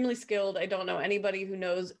extremely skilled. I don't know anybody who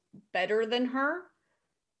knows better than her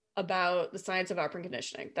about the science of operant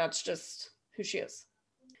conditioning. That's just who she is.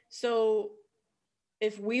 So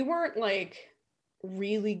if we weren't like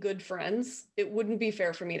really good friends, it wouldn't be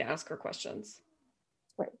fair for me to ask her questions.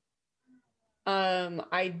 Right.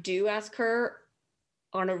 I do ask her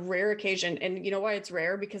on a rare occasion, and you know why it's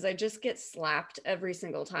rare? Because I just get slapped every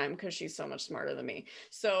single time because she's so much smarter than me.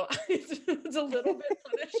 So it's a little bit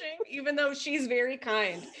punishing, even though she's very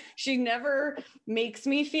kind. She never makes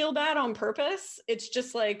me feel bad on purpose. It's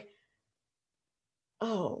just like,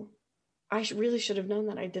 oh, I really should have known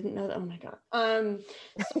that. I didn't know that. Oh my God.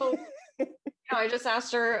 So I just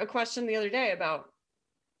asked her a question the other day about,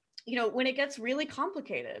 when it gets really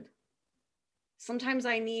complicated, sometimes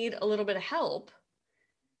I need a little bit of help.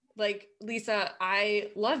 Like, Lisa, I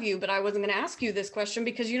love you, but I wasn't going to ask you this question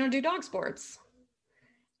because you don't do dog sports.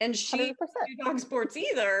 And she 100%. doesn't do dog sports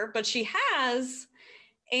either, but she has.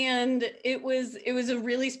 And it was a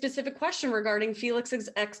really specific question regarding Felix's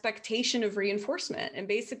expectation of reinforcement. And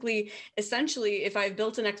basically, essentially, if I've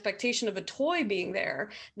built an expectation of a toy being there,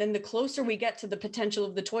 then the closer we get to the potential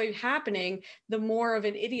of the toy happening, the more of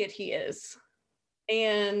an idiot he is.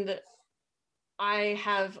 And I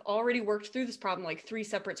have already worked through this problem like 3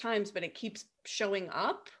 separate times, but it keeps showing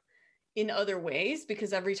up in other ways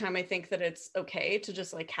because every time I think that it's okay to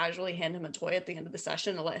just like casually hand him a toy at the end of the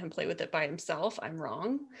session and let him play with it by himself, I'm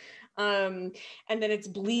wrong. And then it's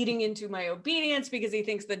bleeding into my obedience because he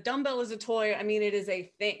thinks the dumbbell is a toy. I mean, it is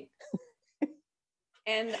a thing.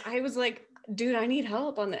 And I was like, dude, I need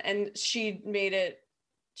help on that. And she made it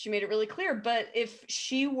really clear. But if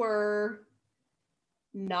she were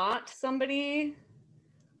not somebody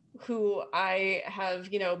who I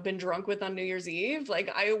have, been drunk with on New Year's Eve,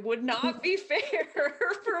 like I would not be fair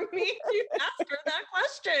for me to ask her that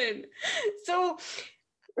question. So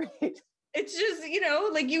Right. it's just,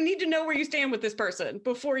 like you need to know where you stand with this person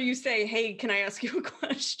before you say, hey, can I ask you a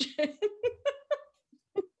question?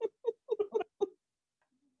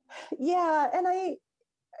 Yeah. And I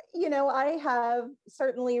have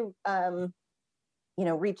certainly,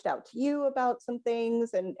 reached out to you about some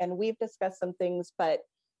things and we've discussed some things, but,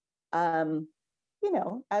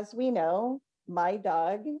 as we know, my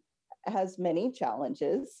dog has many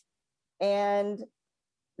challenges and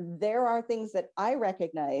there are things that I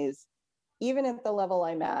recognize, even at the level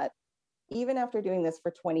I'm at, even after doing this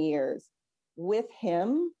for 20 years with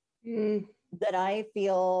him, that I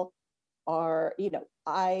feel are,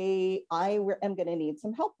 I am going to need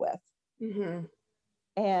some help with. Mm-hmm.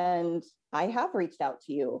 And I have reached out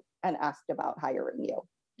to you and asked about hiring you.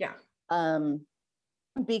 Yeah.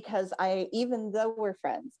 Because even though we're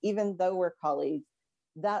friends, even though we're colleagues,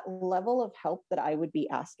 that level of help that I would be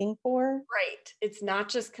asking for. Right. It's not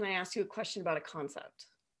just, can I ask you a question about a concept?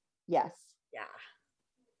 Yes. Yeah.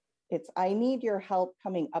 It's, I need your help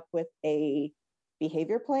coming up with a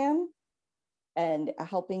behavior plan and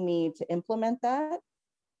helping me to implement that.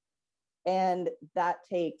 And that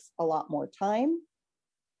takes a lot more time.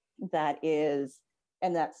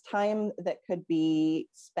 That's time that could be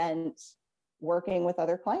spent working with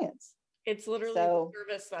other clients. It's literally the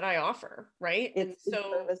service that I offer, right? It's the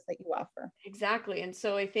service that you offer. Exactly. And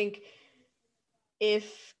so I think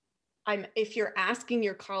if you're asking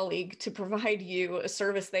your colleague to provide you a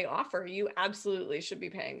service they offer, you absolutely should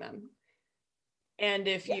be paying them. And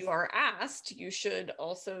if you are asked, you should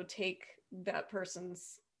also take that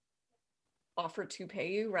person's offer to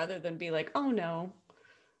pay you rather than be like, oh no,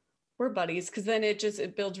 we're buddies. Because then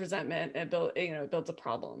it builds resentment. It builds a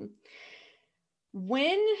problem.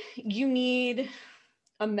 When you need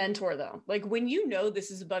a mentor though, like when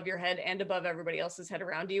this is above your head and above everybody else's head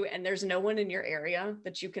around you, and there's no one in your area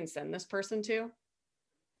that you can send this person to,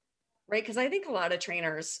 right? Because I think a lot of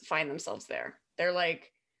trainers find themselves there. They're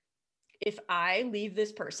like, if I leave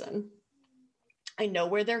this person, I know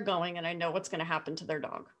where they're going and I know what's going to happen to their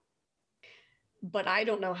dog, but I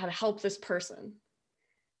don't know how to help this person.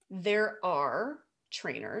 There are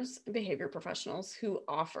trainers and behavior professionals who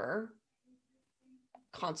offer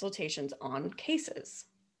consultations on cases.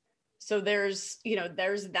 So there's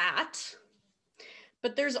that,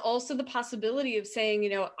 but there's also the possibility of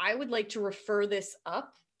saying, I would like to refer this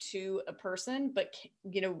up to a person, but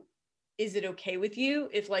is it okay with you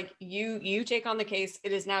if like you take on the case,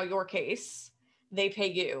 it is now your case, they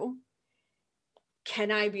pay you,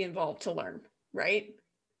 can I be involved to learn, right?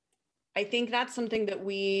 I think that's something that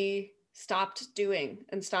we stopped doing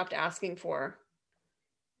and stopped asking for,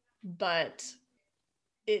 but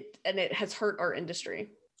it has hurt our industry.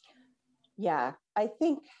 Yeah, I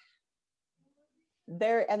think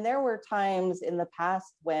there were times in the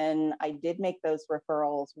past when I did make those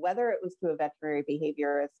referrals, whether it was to a veterinary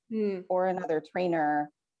behaviorist or another trainer,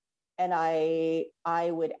 and I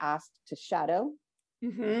would ask to shadow.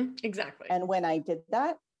 Mm-hmm. Exactly. And when I did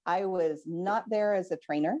that, I was not there as a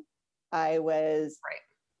trainer. I was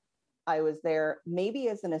there maybe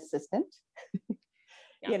as an assistant.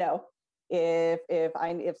 Yeah. You know,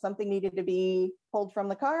 if something needed to be pulled from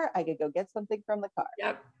the car, I could go get something from the car.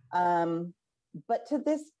 Yep. But to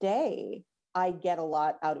this day, I get a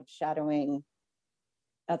lot out of shadowing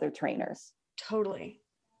other trainers. Totally.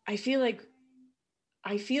 I feel like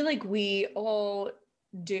we all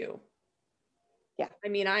do. Yeah. I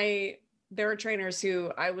mean, there are trainers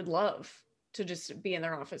who I would love to just be in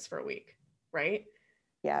their office for a week, right?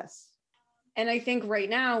 Yes. And I think right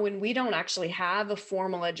now, when we don't actually have a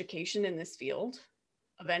formal education in this field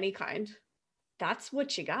of any kind, that's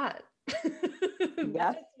what you got.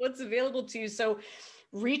 Yeah. That's what's available to you. So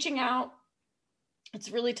reaching out,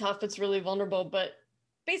 it's really tough. It's really vulnerable, but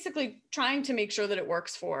basically trying to make sure that it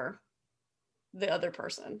works for the other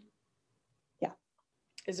person. Yeah.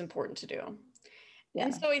 Is important to do. Yeah.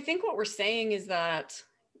 And so I think what we're saying is that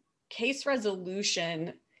case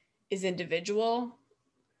resolution is individual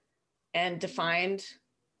and defined,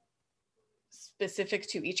 specific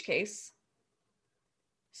to each case,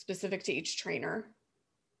 specific to each trainer.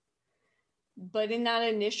 But in that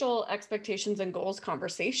initial expectations and goals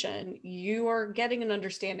conversation, you are getting an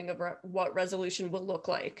understanding of what resolution will look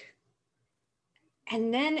like.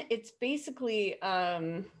 And then it's basically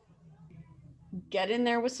get in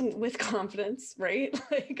there with confidence, right?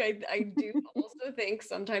 Like I do also think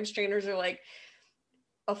sometimes trainers are like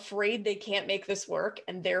afraid they can't make this work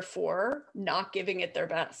and therefore not giving it their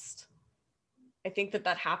best. I think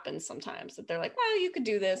that happens sometimes, that they're like, well, you could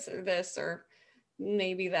do this or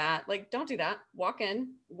maybe that. Like, don't do that. Walk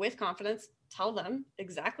in with confidence, tell them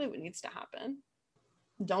exactly what needs to happen.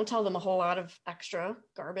 Don't tell them a whole lot of extra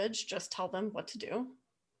garbage, just tell them what to do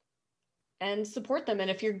and support them.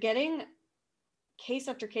 And if you're getting case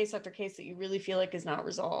after case after case that you really feel like is not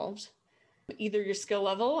resolved, either your skill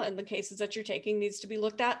level and the cases that you're taking needs to be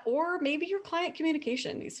looked at, or maybe your client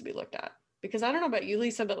communication needs to be looked at. Because I don't know about you,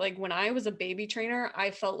 Lisa, but like when I was a baby trainer,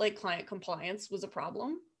 I felt like client compliance was a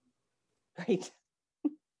problem. Right.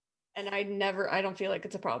 And I don't feel like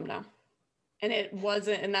it's a problem now. And it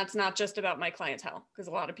wasn't, and that's not just about my clientele, because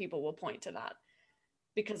a lot of people will point to that,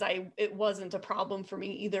 because it wasn't a problem for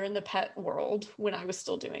me either in the pet world when I was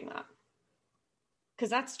still doing that. Because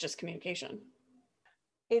that's just communication.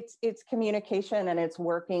 It's communication, and it's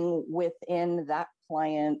working within that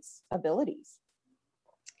client's abilities.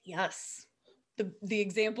 Yes. The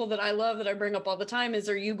example that I love, that I bring up all the time, is,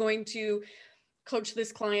 are you going to coach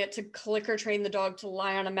this client to clicker train the dog to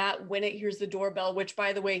lie on a mat when it hears the doorbell, which,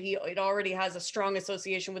 by the way, it already has a strong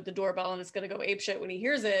association with the doorbell and it's going to go apeshit when he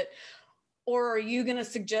hears it? Or are you going to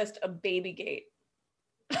suggest a baby gate?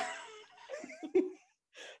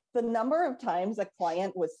 The number of times a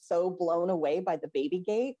client was so blown away by the baby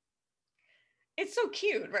gate. It's so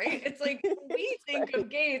cute, right? It's like, we think of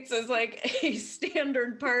gates as like a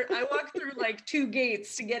standard part. I walk through like 2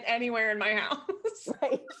 gates to get anywhere in my house.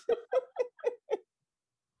 Right.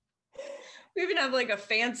 We even have like a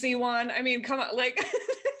fancy one. I mean, come on, like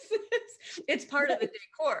it's part of the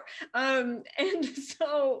decor. And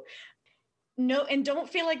so no, and don't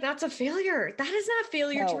feel like that's a failure. That is not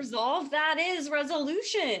failure to resolve. That is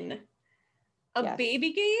resolution. A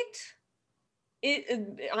baby gate.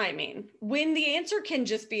 I mean, when the answer can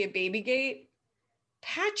just be a baby gate,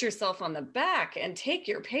 pat yourself on the back and take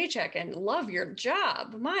your paycheck and love your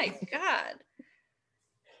job. My God.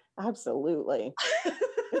 Absolutely.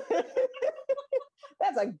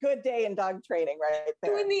 That's a good day in dog training right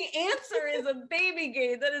there. When the answer is a baby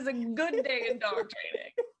gate, that is a good day in dog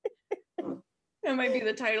training. That might be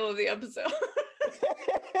the title of the episode.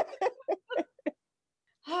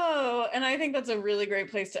 Oh, and I think that's a really great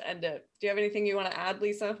place to end it. Do you have anything you want to add,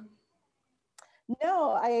 Lisa?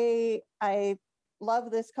 No, I love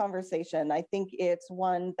this conversation. I think it's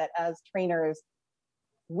one that as trainers,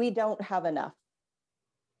 we don't have enough.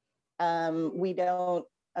 We don't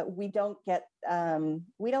get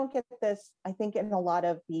this, I think, in a lot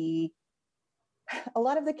of the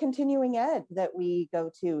continuing ed that we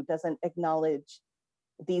go to doesn't acknowledge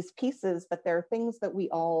these pieces, but there are things that we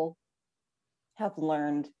all have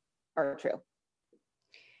learned are true.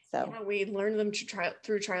 So yeah, we learn them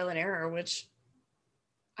through trial and error, which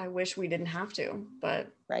I wish we didn't have to, but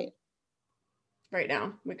right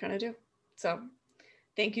now we kind of do. So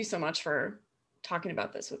thank you so much for talking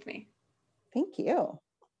about this with me. Thank you.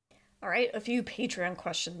 All right, a few Patreon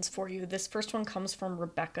questions for you. This first one comes from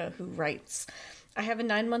Rebecca, who writes, I have a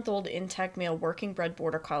 9-month-old intact male working bred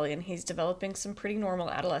border collie, and he's developing some pretty normal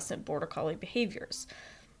adolescent border collie behaviors.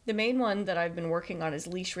 The main one that I've been working on is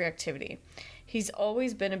leash reactivity. He's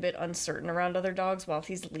always been a bit uncertain around other dogs while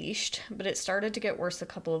he's leashed, but it started to get worse a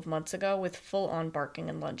couple of months ago with full-on barking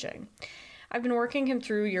and lunging. I've been working him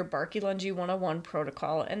through your Barky Lungy 101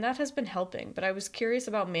 protocol, and that has been helping, but I was curious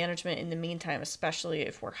about management in the meantime, especially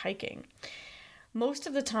if we're hiking. Most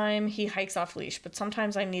of the time, he hikes off leash, but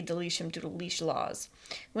sometimes I need to leash him due to leash laws.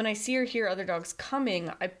 When I see or hear other dogs coming,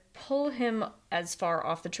 I pull him as far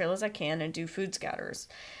off the trail as I can and do food scatters.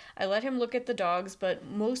 I let him look at the dogs, but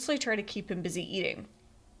mostly try to keep him busy eating.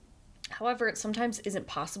 However, it sometimes isn't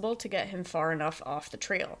possible to get him far enough off the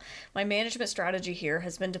trail. My management strategy here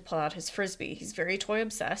has been to pull out his frisbee. He's very toy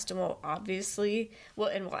obsessed and will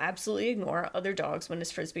absolutely ignore other dogs when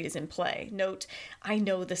his frisbee is in play. Note, I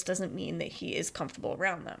know this doesn't mean that he is comfortable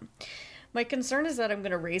around them. My concern is that I'm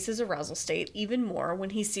going to raise his arousal state even more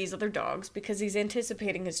when he sees other dogs because he's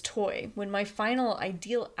anticipating his toy, when my final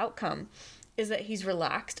ideal outcome is that he's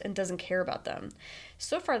relaxed and doesn't care about them.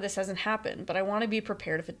 So far this hasn't happened, but I want to be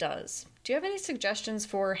prepared if it does. Do you have any suggestions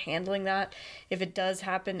for handling that if it does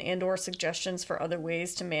happen, and or suggestions for other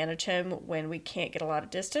ways to manage him when we can't get a lot of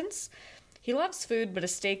distance? He loves food, but a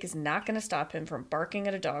steak is not going to stop him from barking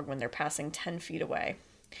at a dog when they're passing 10 feet away.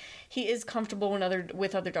 He is comfortable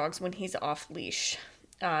with other dogs when he's off leash.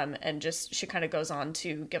 And she kind of goes on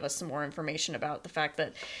to give us some more information about the fact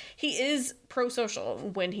that he is pro-social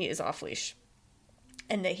when he is off leash,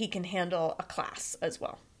 and that he can handle a class as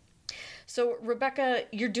well. So, Rebecca,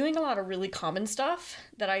 you're doing a lot of really common stuff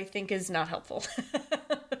that I think is not helpful.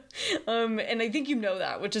 And I think you know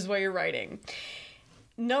that, which is why you're writing.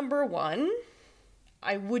 Number one,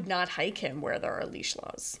 I would not hike him where there are leash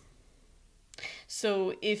laws.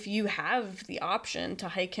 So if you have the option to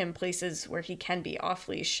hike him places where he can be off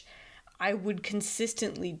leash, I would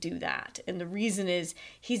consistently do that. And the reason is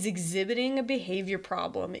he's exhibiting a behavior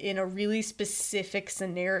problem in a really specific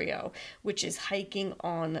scenario, which is hiking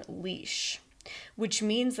on leash, which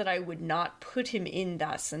means that I would not put him in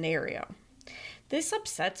that scenario. This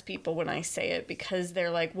upsets people when I say it because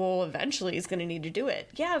they're like, well, eventually he's going to need to do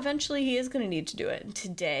it. Yeah, eventually he is going to need to do it. And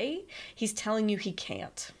today he's telling you he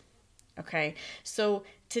can't. Okay, so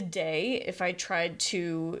today, if I tried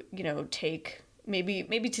to, take,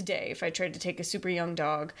 maybe today, if I tried to take a super young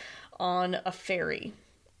dog on a ferry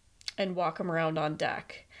and walk him around on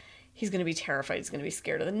deck, he's going to be terrified. He's going to be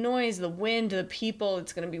scared of the noise, the wind, the people.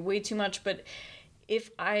 It's going to be way too much. But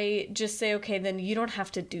if I just say, okay, then you don't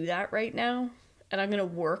have to do that right now, and I'm going to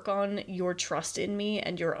work on your trust in me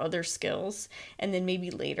and your other skills, and then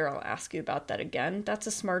maybe later I'll ask you about that again, that's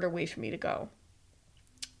a smarter way for me to go.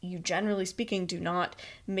 You, generally speaking, do not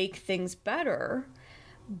make things better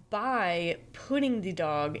by putting the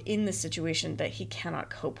dog in the situation that he cannot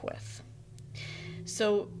cope with.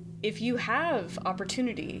 So if you have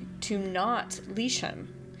opportunity to not leash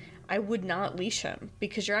him, I would not leash him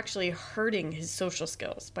because you're actually hurting his social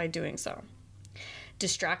skills by doing so.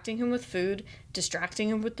 Distracting him with food, distracting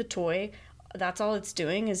him with the toy, that's all it's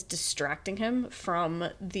doing is distracting him from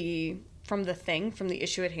the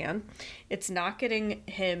issue at hand. It's not getting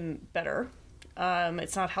him better.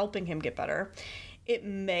 It's not helping him get better. It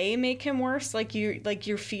may make him worse, like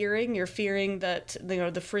you're fearing that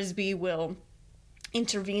the frisbee will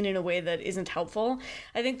intervene in a way that isn't helpful.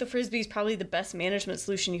 I think the frisbee is probably the best management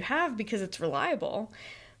solution you have because it's reliable,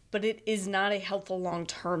 but it is not a helpful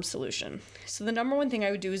long-term solution. So the number one thing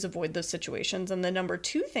I would do is avoid those situations. And the number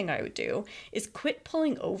two thing I would do is quit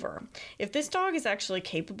pulling over. If this dog is actually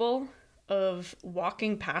capable of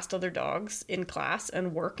walking past other dogs in class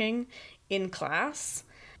and working in class,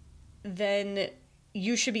 then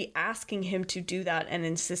you should be asking him to do that and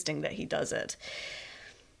insisting that he does it.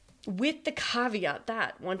 With the caveat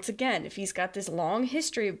that, once again, if he's got this long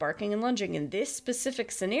history of barking and lunging in this specific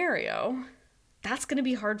scenario, that's going to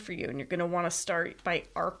be hard for you, and you're going to want to start by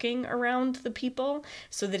arcing around the people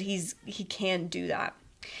so that he can do that.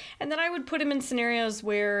 And then I would put him in scenarios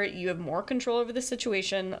where you have more control over the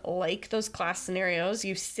situation, like those class scenarios.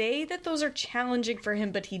 You say that those are challenging for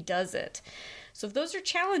him, but he does it. So if those are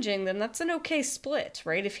challenging, then that's an okay split,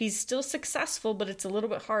 right? If he's still successful, but it's a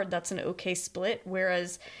little bit hard, that's an okay split.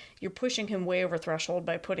 Whereas you're pushing him way over threshold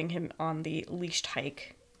by putting him on the leashed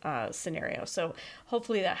hike scenario. So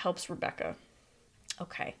hopefully that helps Rebecca.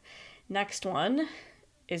 Okay, next one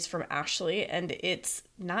is from Ashley, and it's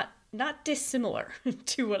not dissimilar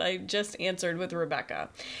to what I just answered with Rebecca.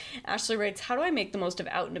 Ashley writes, how do I make the most of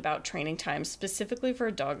out and about training time, specifically for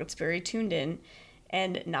a dog that's very tuned in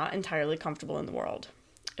and not entirely comfortable in the world?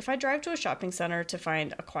 if I drive to a shopping center to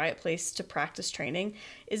find a quiet place to practice training,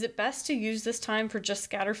 is it best to use this time for just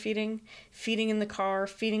scatter feeding, feeding in the car,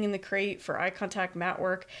 feeding in the crate for eye contact, mat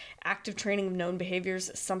work, active training of known behaviors,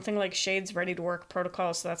 something like Shade's Ready to Work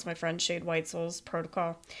protocol, so that's my friend Shade Weitzel's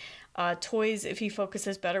protocol, toys if he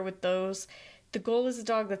focuses better with those. The goal is a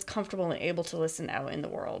dog that's comfortable and able to listen out in the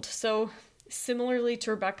world. So similarly to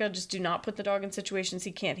Rebecca, just do not put the dog in situations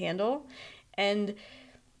he can't handle. And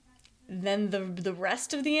then the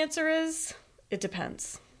rest of the answer is, it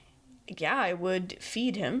depends. Yeah, I would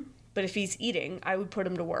feed him, but if he's eating, I would put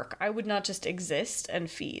him to work. I would not just exist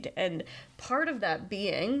and feed. And part of that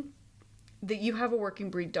being that you have a working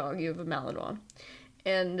breed dog, you have a Malinois.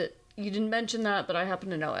 And you didn't mention that, but I happen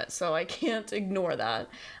to know it, so I can't ignore that.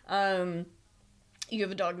 You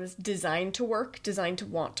have a dog that's designed to work, designed to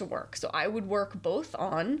want to work. So I would work both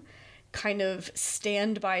on kind of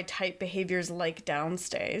standby type behaviors like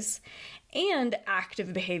downstays and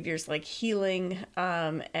active behaviors like heeling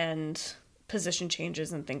and position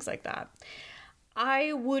changes and things like that.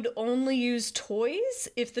 I would only use toys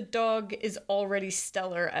if the dog is already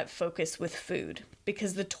stellar at focus with food,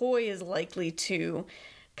 because the toy is likely to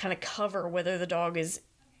kind of cover whether the dog is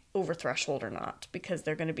over threshold or not, because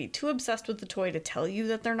they're going to be too obsessed with the toy to tell you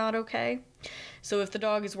that they're not okay. So if the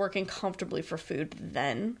dog is working comfortably for food,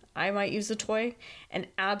 then I might use a toy. And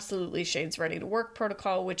absolutely Shade's Ready to Work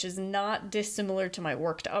protocol, which is not dissimilar to my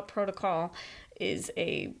Worked Up protocol, is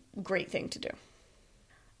a great thing to do.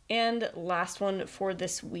 And last one for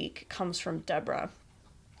this week comes from Deborah.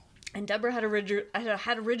 And Deborah had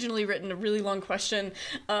originally written a really long question,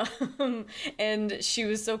 and she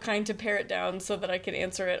was so kind to pare it down so that I could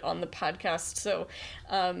answer it on the podcast. So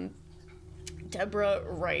Deborah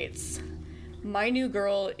writes, my new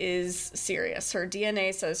girl is serious. Her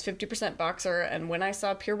DNA says 50% boxer, and when I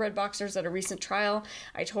saw purebred boxers at a recent trial,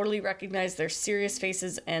 I totally recognized their serious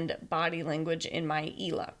faces and body language in my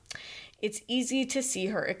Ela. It's easy to see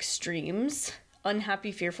her extremes,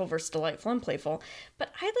 unhappy, fearful versus delightful and playful,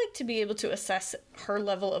 but I like to be able to assess her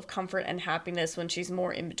level of comfort and happiness when she's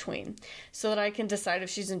more in between, so that I can decide if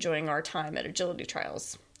she's enjoying our time at agility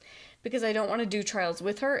trials. Because I don't want to do trials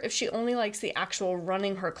with her if she only likes the actual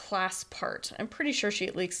running her class part. I'm pretty sure she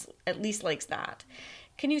at least likes that.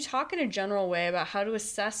 Can you talk in a general way about how to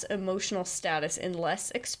assess emotional status in less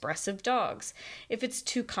expressive dogs? If it's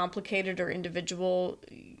too complicated or individual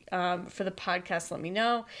for the podcast, let me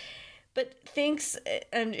know. But thanks,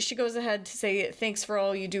 and she goes ahead to say, thanks for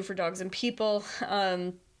all you do for dogs and people.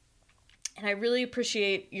 And I really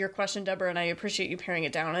appreciate your question, Deborah, and I appreciate you paring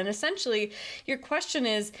it down. And essentially, your question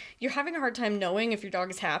is, you're having a hard time knowing if your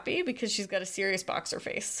dog is happy because she's got a serious boxer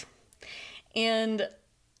face. And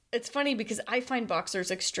it's funny because I find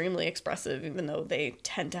boxers extremely expressive, even though they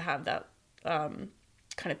tend to have that kind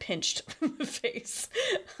of pinched face.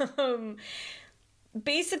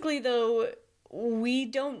 Basically, though, we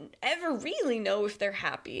don't ever really know if they're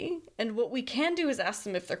happy. And what we can do is ask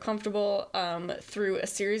them if they're comfortable through a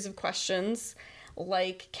series of questions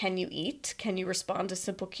like, can you eat? Can you respond to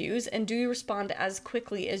simple cues? And do you respond as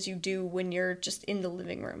quickly as you do when you're just in the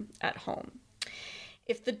living room at home?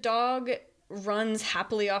 If the dog runs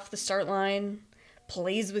happily off the start line,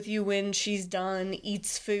 plays with you when she's done,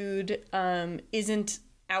 eats food, isn't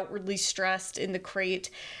outwardly stressed in the crate,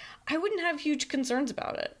 I wouldn't have huge concerns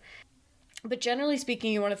about it. But generally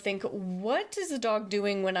speaking, you want to think, what is the dog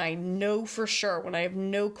doing when I know for sure, when I have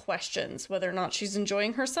no questions, whether or not she's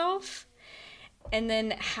enjoying herself? And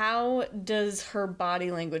then how does her body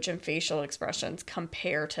language and facial expressions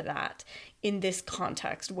compare to that in this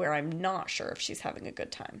context where I'm not sure if she's having a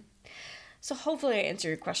good time? So hopefully I answer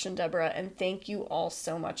your question, Deborah, and thank you all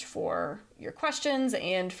so much for your questions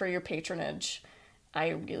and for your patronage. I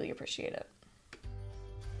really appreciate it.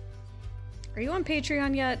 Are you on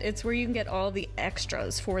Patreon yet? It's where you can get all the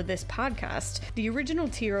extras for this podcast. The original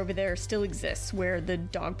tier over there still exists, where the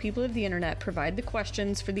dog people of the internet provide the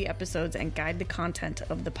questions for the episodes and guide the content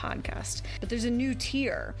of the podcast. But there's a new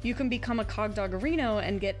tier. You can become a Cog Doggerino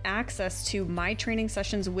and get access to my training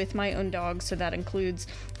sessions with my own dog, so that includes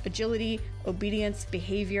agility, obedience,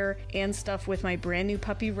 behavior, and stuff with my brand new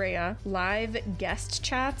puppy Rhea, live guest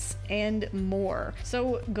chats, and more.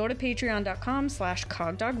 So go to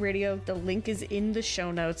patreon.com/cogdogradio. The link is in the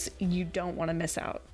show notes. You don't want to miss out.